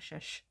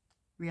moustache-ish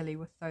really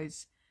with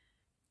those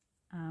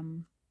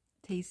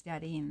teased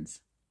out ends.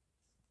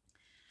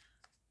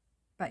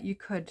 But you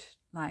could,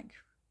 like,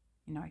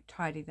 you know,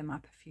 tidy them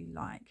up if you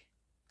like,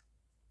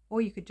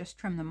 or you could just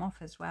trim them off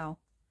as well.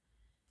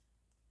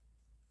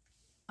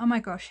 Oh my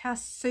gosh, how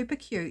super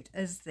cute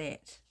is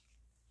that?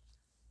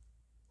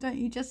 Don't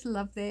you just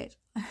love that?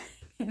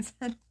 It's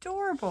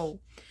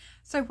adorable.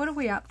 So what are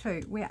we up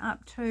to? We're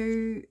up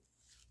to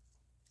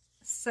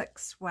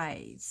 6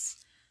 ways.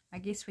 I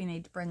guess we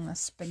need to bring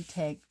this big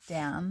tag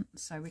down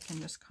so we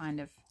can just kind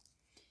of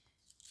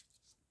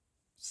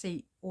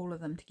see all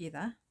of them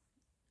together.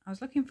 I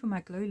was looking for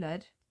my glue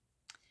lid.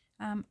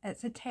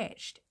 It's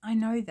attached. I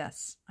know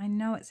this. I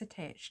know it's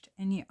attached.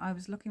 And yet I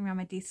was looking around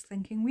my desk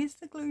thinking, where's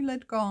the glue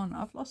lid gone?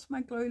 I've lost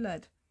my glue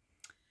lid.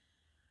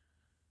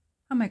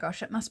 Oh my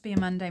gosh, it must be a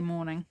Monday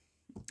morning.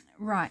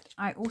 Right,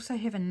 I also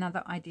have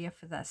another idea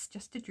for this,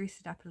 just to dress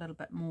it up a little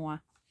bit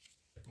more.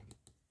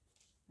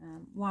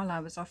 While I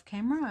was off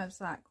camera, I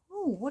was like,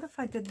 oh, what if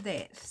I did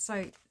that?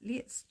 So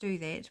let's do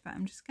that, but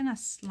I'm just going to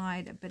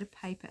slide a bit of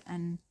paper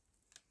in,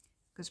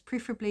 because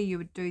preferably you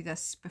would do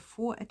this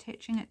before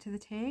attaching it to the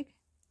tag,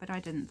 but I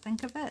didn't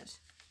think of it.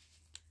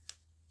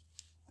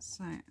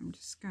 So I'm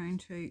just going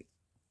to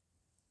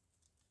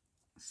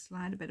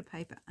slide a bit of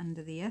paper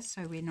under there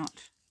so we're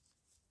not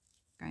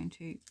going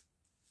to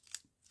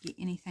get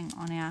anything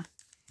on our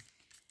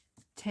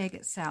tag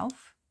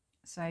itself.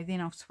 So then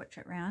I'll switch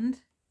it round.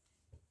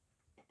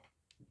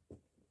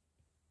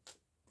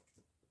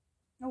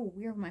 Oh,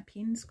 where have my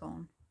pens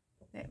gone?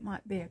 That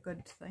might be a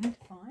good thing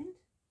to find.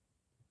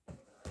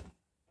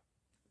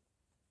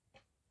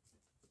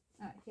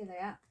 Oh, here they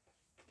are.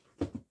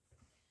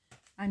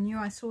 I knew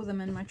I saw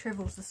them in my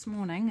travels this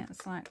morning.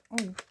 It's like,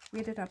 oh,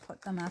 where did I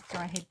put them after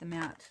I had them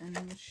out? And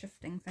I was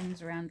shifting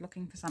things around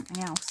looking for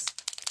something else.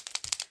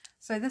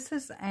 So this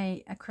is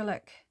a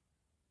acrylic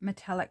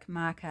metallic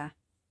marker.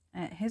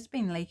 It has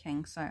been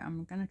leaking, so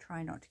I'm going to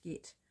try not to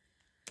get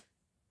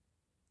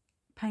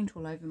paint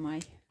all over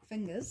my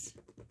fingers.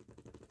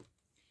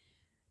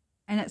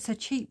 And it's a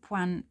cheap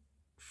one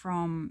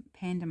from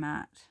Panda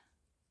Mart.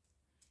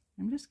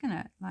 I'm just going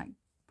to like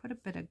put a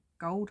bit of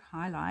gold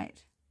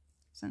highlight,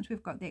 since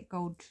we've got that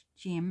gold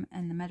gem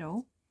in the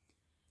middle.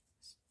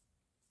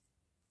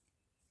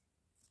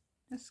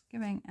 Just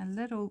giving a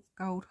little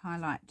gold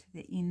highlight to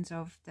the ends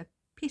of the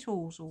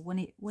petals, or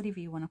whatever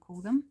you want to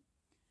call them.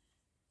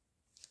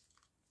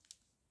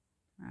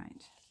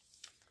 Right.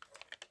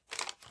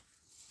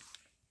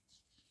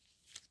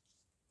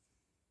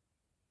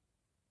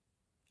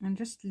 I'm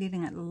just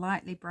letting it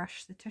lightly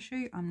brush the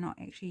tissue. I'm not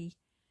actually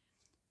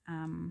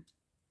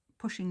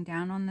pushing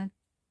down on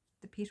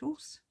the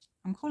petals.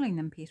 I'm calling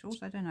them petals.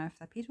 I don't know if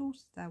they're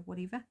petals, they're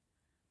whatever.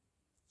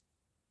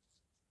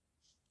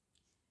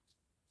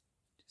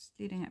 Just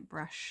letting it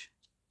brush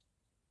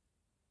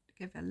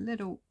give a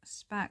little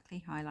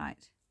sparkly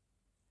highlight.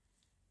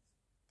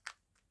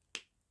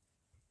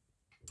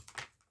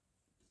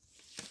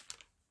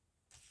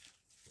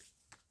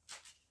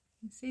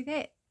 You see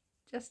that?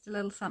 Just a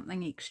little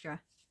something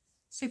extra.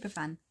 Super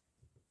fun.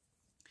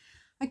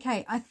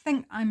 Okay, I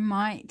think I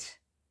might...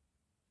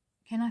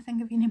 Can I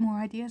think of any more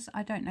ideas?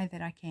 I don't know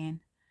that I can.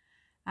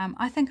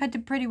 I think I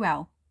did pretty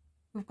well.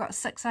 We've got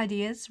 6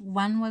 ideas.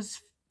 One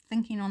was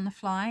thinking on the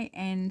fly,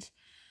 and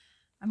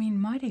I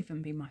mean, might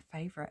even be my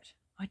favourite.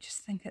 I just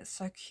think it's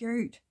so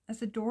cute.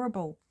 It's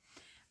adorable.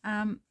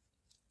 Have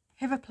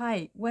a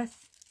play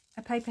with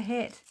a paper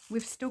hat.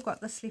 We've still got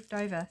this left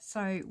over,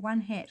 so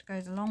one hat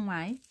goes a long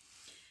way.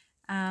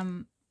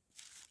 And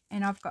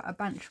I've got a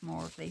bunch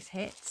more of these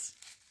hats.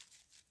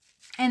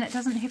 And it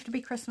doesn't have to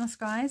be Christmas,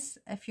 guys.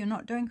 If you're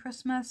not doing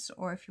Christmas,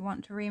 or if you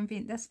want to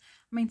reinvent this,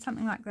 I mean,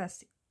 something like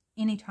this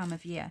any time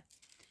of year.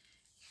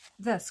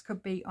 This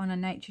could be on a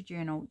nature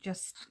journal,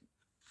 just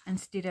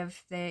instead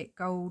of the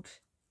gold,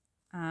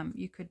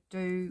 you could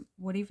do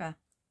whatever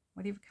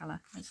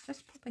colour. It's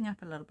just popping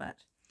up a little bit.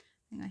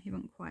 I think I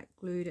haven't quite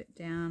glued it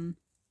down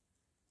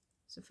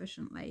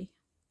sufficiently.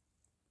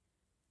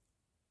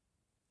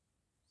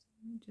 So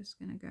I'm just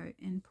going to go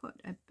and put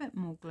a bit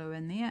more glue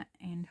in there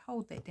and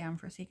hold that down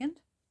for a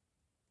second.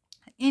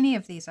 Any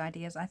of these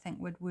ideas I think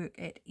would work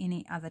at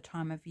any other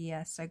time of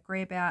year. So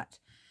grab out,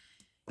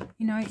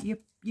 you know,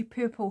 your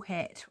purple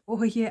hat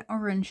or your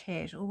orange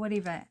hat or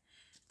whatever.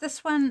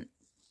 This one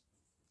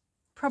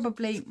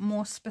probably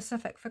more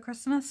specific for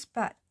Christmas,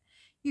 but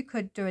you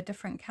could do a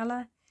different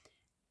colour,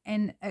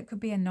 and it could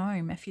be a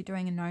gnome if you're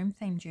doing a gnome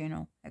themed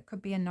journal. It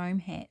could be a gnome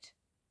hat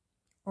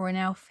or an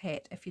elf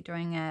hat if you're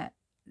doing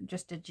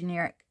just a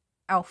generic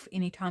elf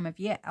any time of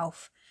year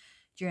elf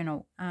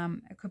journal.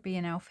 It could be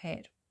an elf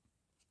hat.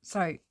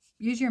 So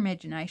use your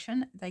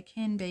imagination. They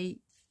can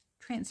be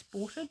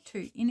transported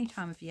to any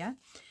time of year.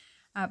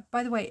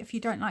 By the way, if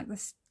you don't like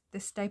the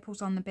staples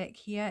on the back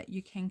here,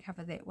 you can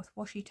cover that with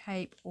washi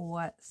tape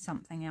or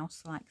something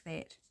else like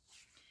that.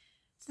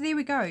 So there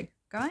we go,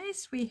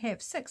 guys. We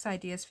have 6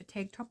 ideas for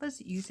tag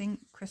toppers using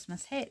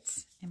Christmas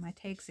hats, and my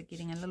tags are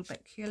getting a little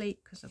bit curly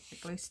because of the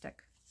glue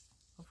stick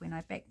of when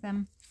I backed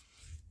them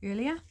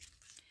earlier.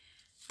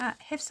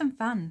 Have some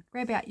fun.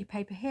 Grab out your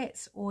paper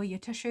hats or your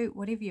tissue,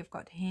 whatever you've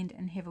got to hand,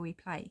 and have a wee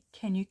play.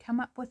 Can you come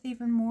up with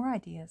even more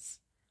ideas?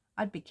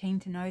 I'd be keen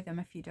to know them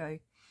if you do.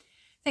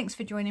 Thanks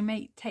for joining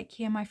me. Take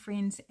care, my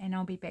friends, and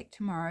I'll be back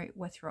tomorrow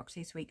with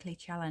Roxy's Weekly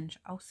Challenge.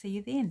 I'll see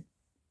you then.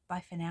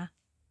 Bye for now.